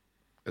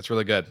 It's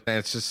really good. And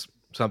it's just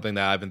something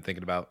that I've been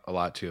thinking about a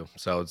lot too.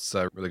 So it's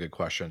a really good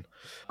question.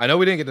 I know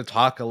we didn't get to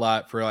talk a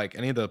lot for like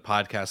any of the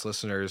podcast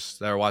listeners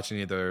that are watching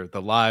either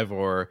the live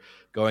or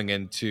going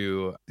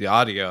into the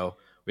audio.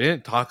 We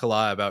didn't talk a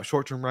lot about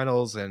short-term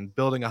rentals and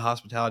building a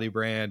hospitality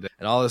brand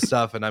and all this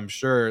stuff. And I'm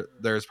sure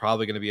there's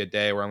probably going to be a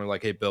day where I'm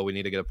like, hey, Bill, we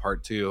need to get a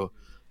part 2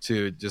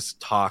 to just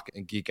talk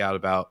and geek out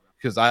about.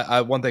 Because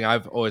I one thing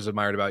I've always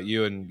admired about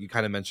you, and you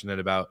kind of mentioned it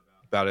about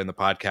it in the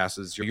podcast,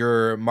 is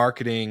your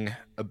marketing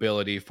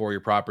ability for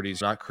your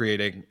properties. Not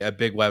creating a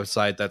big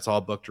website that's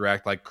all book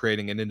direct, like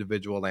creating an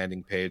individual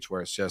landing page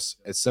where it's just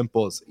as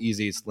simple, it's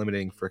easy, it's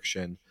limiting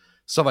friction,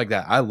 stuff like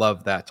that. I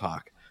love that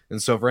talk. And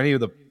so for any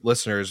of the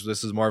listeners,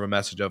 this is more of a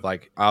message of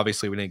like,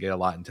 obviously we didn't get a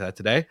lot into that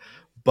today,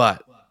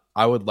 but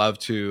I would love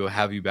to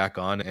have you back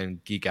on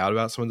and geek out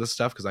about some of this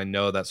stuff, because I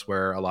know that's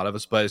where a lot of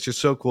us, but it's just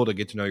so cool to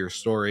get to know your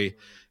story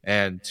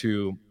and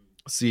to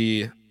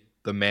see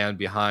the man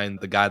behind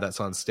the guy that's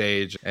on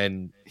stage,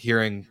 and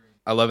hearing,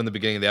 I love in the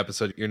beginning of the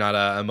episode, you're not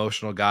an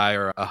emotional guy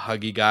or a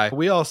huggy guy.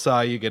 We all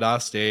saw you get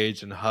off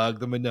stage and hug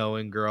the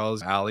Minoan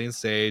girls, Allie and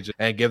Sage,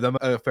 and give them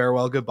a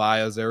farewell goodbye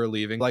as they were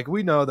leaving. Like,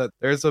 we know that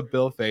there's a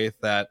Bill Faeth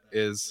that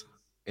is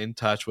in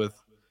touch with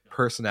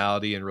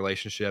personality and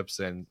relationships.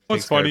 And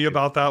what's funny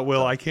about that,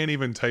 Will, I can't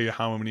even tell you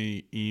how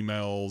many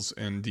emails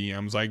and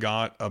DMs I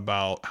got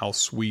about how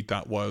sweet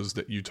that was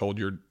that you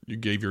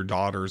gave your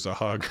daughters a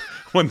hug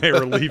when they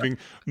were leaving.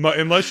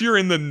 Unless you're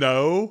in the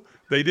know,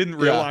 they didn't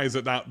realize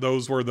that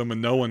those were the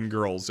Minoan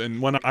girls.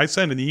 And when I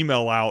sent an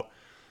inout out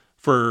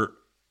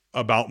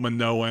about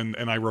Minoan,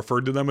 and I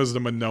referred to them as the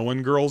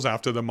Minoan girls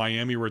after the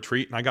Miami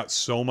retreat, and I got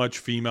so much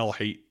female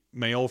hate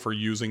mail for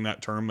using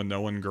that term,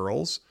 Minoan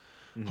girls.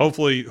 Mm-hmm.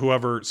 Hopefully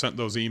whoever sent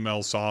those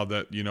emails saw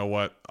that, you know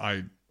what,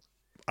 I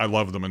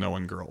love the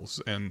Minoan girls.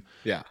 And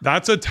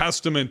that's a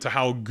testament to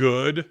how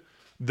good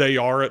they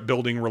are at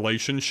building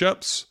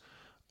relationships,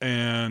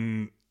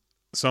 and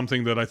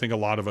something that I think a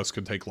lot of us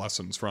could take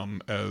lessons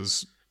from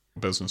as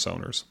business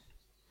owners.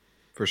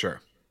 For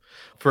sure.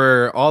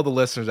 For all the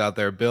listeners out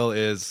there, Bill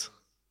is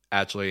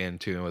actually in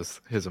tune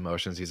with his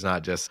emotions. He's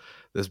not just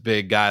this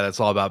big guy that's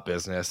all about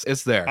business.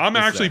 It's there. I'm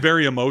actually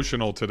very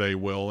emotional today,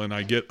 Will, and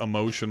I get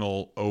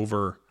emotional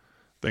over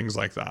things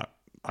like that.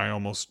 I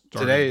almost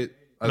started...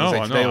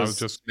 Today was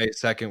just May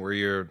 2nd, where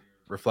you're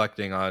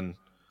reflecting on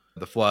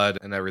the flood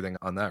and everything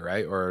on that,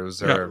 right? Or is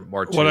there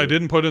more to... What I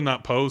didn't put in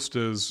that post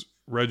is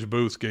Reg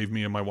Booth gave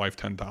me and my wife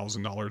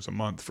 $10,000 a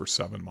month for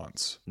 7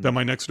 months. Mm-hmm. Then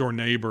my next door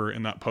neighbor,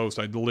 in that post,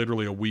 I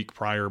literally a week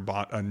prior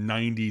bought a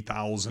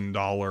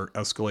 $90,000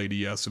 Escalade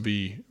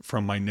ESV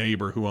from my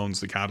neighbor who owns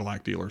the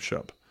Cadillac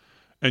dealership.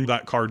 And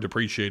that car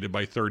depreciated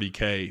by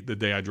 $30,000 the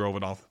day I drove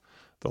it off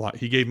the lot.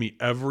 He gave me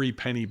every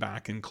penny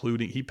back,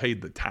 including he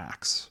paid the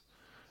tax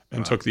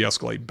and took the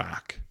Escalade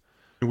back.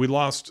 And we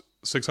lost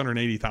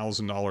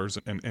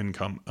 $680,000 in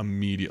income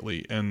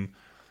immediately. And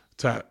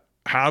to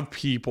have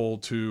people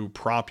to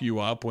prop you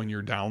up when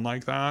you're down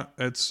like that.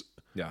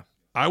 Yeah.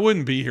 I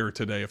wouldn't be here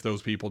today if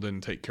those people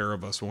didn't take care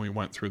of us when we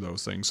went through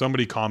those things.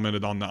 Somebody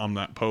commented on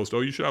that post,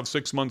 "Oh, you should have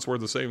 6 months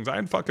worth of savings." I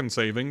had fucking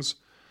savings,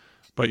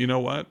 but you know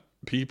what?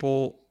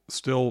 People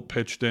still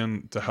pitched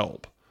in to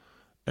help.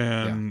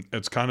 And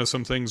it's kind of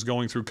some things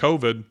going through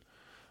COVID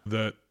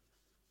that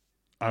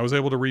I was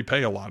able to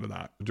repay a lot of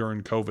that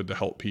during COVID to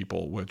help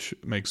people, which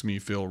makes me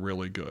feel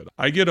really good.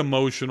 I get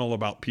emotional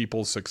about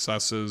people's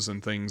successes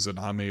and things that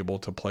I'm able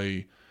to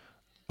play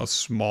a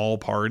small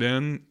part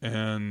in.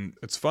 And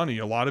it's funny,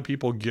 a lot of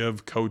people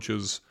give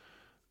coaches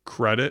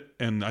credit,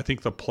 and I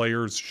think the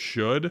players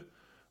should,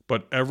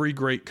 but every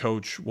great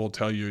coach will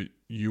tell you,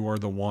 you are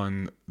the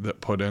one that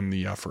put in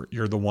the effort.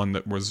 You're the one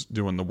that was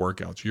doing the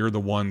workouts. You're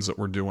the ones that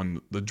were doing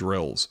the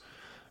drills.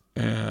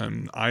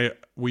 And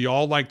we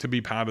all like to be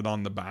patted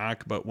on the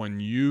back, but when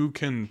you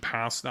can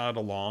pass that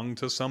along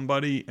to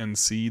somebody and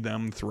see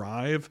them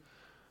thrive,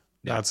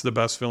 that's the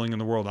best feeling in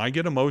the world. I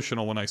get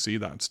emotional when I see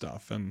that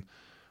stuff. And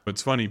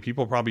it's funny,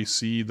 people probably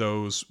see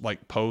those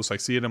like posts. I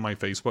see it in my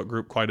Facebook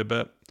group quite a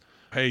bit.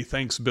 Hey,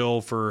 thanks, Bill,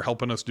 for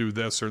helping us do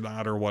this or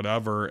that or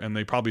whatever. And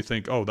they probably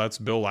think, oh, that's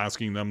Bill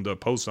asking them to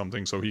post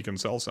something so he can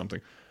sell something.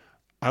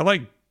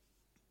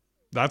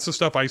 That's the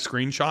stuff I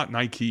screenshot and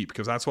I keep,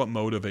 because that's what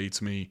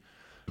motivates me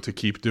to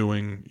keep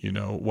doing,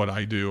 what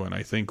I do. And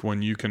I think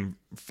when you can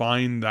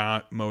find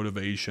that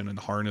motivation and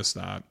harness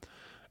that,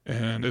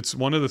 and it's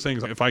one of the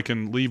things, if I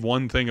can leave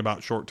one thing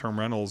about short-term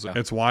rentals,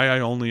 it's why I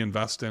only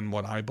invest in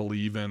what I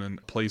believe in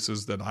and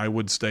places that I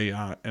would stay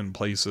at and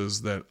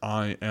places that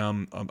I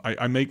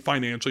make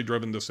financially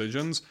driven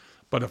decisions.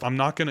 But if I'm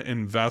not going to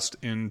invest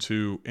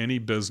into any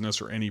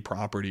business or any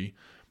property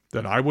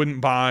that I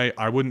wouldn't buy,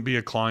 I wouldn't be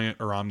a client,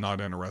 or I'm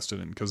not interested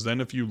in. Because then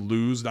if you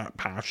lose that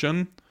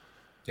passion,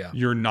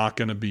 you're not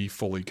going to be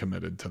fully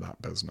committed to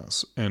that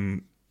business.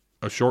 And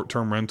a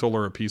short-term rental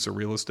or a piece of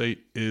real estate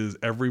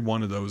every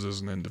one of those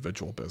is an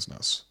individual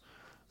business.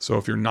 So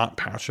if you're not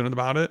passionate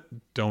about it,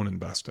 don't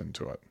invest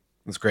into it.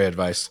 That's great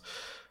advice.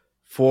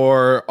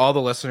 For all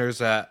the listeners,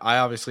 that I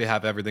obviously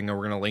have everything, and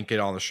we're going to link it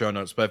on the show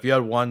notes. But if you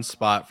had one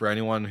spot for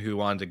anyone who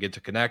wanted to get to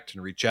connect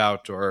and reach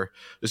out, or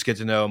just get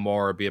to know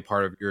more, or be a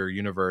part of your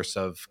universe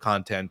of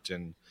content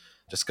and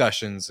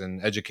discussions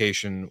and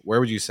education, where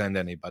would you send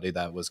anybody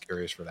that was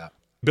curious for that?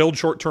 Build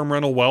short-term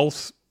rental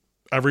wealth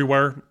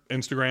everywhere.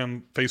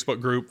 Instagram,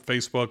 Facebook group,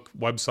 Facebook,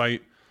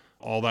 website,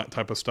 all that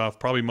type of stuff.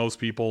 Probably most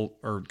people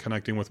are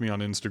connecting with me on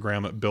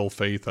Instagram at Bill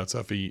Faeth. That's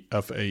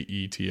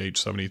Faeth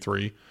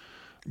 73.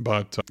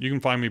 But you can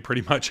find me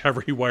pretty much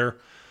everywhere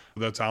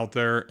that's out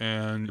there,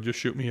 and just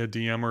shoot me a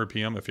DM or a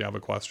PM if you have a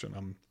question.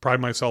 I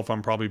pride myself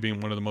on probably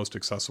being one of the most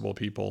accessible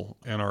people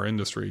in our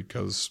industry,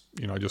 because,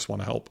 I just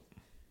want to help.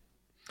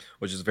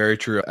 Which is very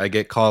true. I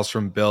get calls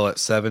from Bill at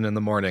 7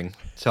 a.m.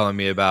 telling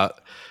me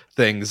about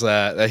things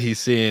that he's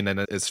seeing, and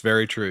it's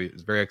very true.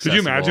 It's very accessible.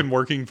 Could you imagine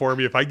working for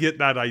me if I get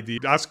that idea?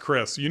 Ask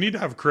Chris. You need to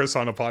have Chris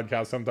on a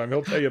podcast sometime.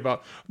 He'll tell you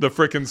about the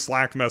freaking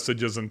Slack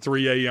messages and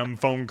 3 a.m.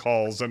 phone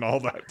calls and all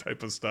that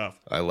type of stuff.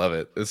 I love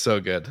it. It's so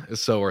good.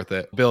 It's so worth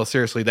it. Bill,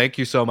 seriously, thank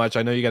you so much.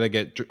 I know you got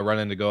to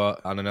running to go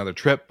on another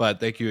trip, but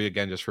thank you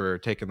again just for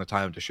taking the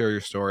time to share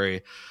your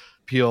story,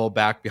 peel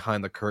back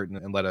behind the curtain,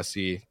 and let us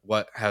see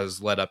what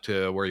has led up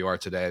to where you are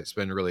today. It's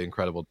been really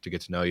incredible to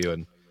get to know you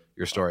and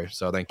your story.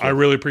 So thank you. I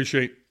really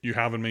appreciate you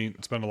having me.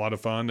 It's been a lot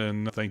of fun,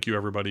 and thank you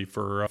everybody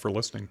for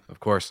listening. Of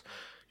course.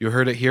 You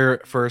heard it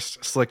here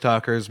first, Slick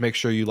Talkers. Make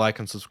sure you like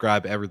and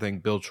subscribe. Everything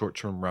Build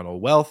Short-Term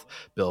Rental Wealth,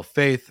 Bill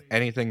Faeth,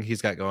 anything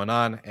he's got going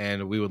on.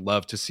 And we would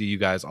love to see you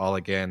guys all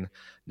again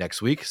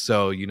next week.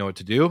 So you know what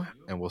to do,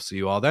 and we'll see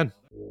you all then.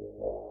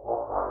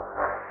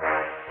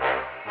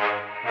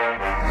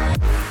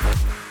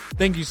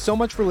 Thank you so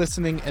much for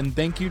listening, and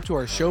thank you to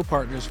our show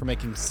partners for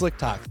making Slick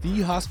Talk,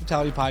 the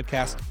hospitality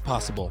podcast,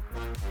 possible.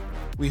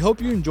 We hope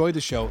you enjoyed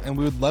the show, and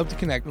we would love to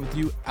connect with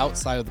you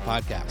outside of the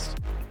podcast.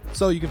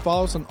 So you can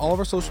follow us on all of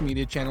our social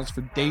media channels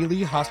for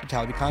daily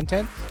hospitality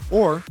content,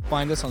 or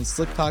find us on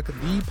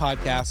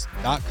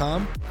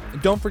slicktalkthepodcast.com.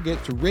 And don't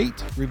forget to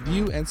rate,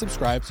 review, and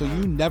subscribe so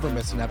you never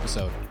miss an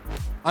episode.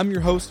 I'm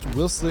your host,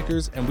 Will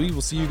Slickers, and we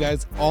will see you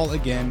guys all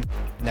again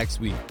next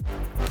week.